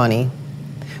mindset on money,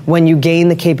 when you gain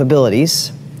the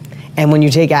capabilities, and when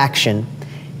you take action,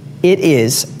 it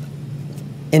is,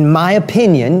 in my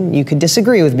opinion, you could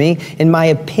disagree with me, in my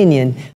opinion,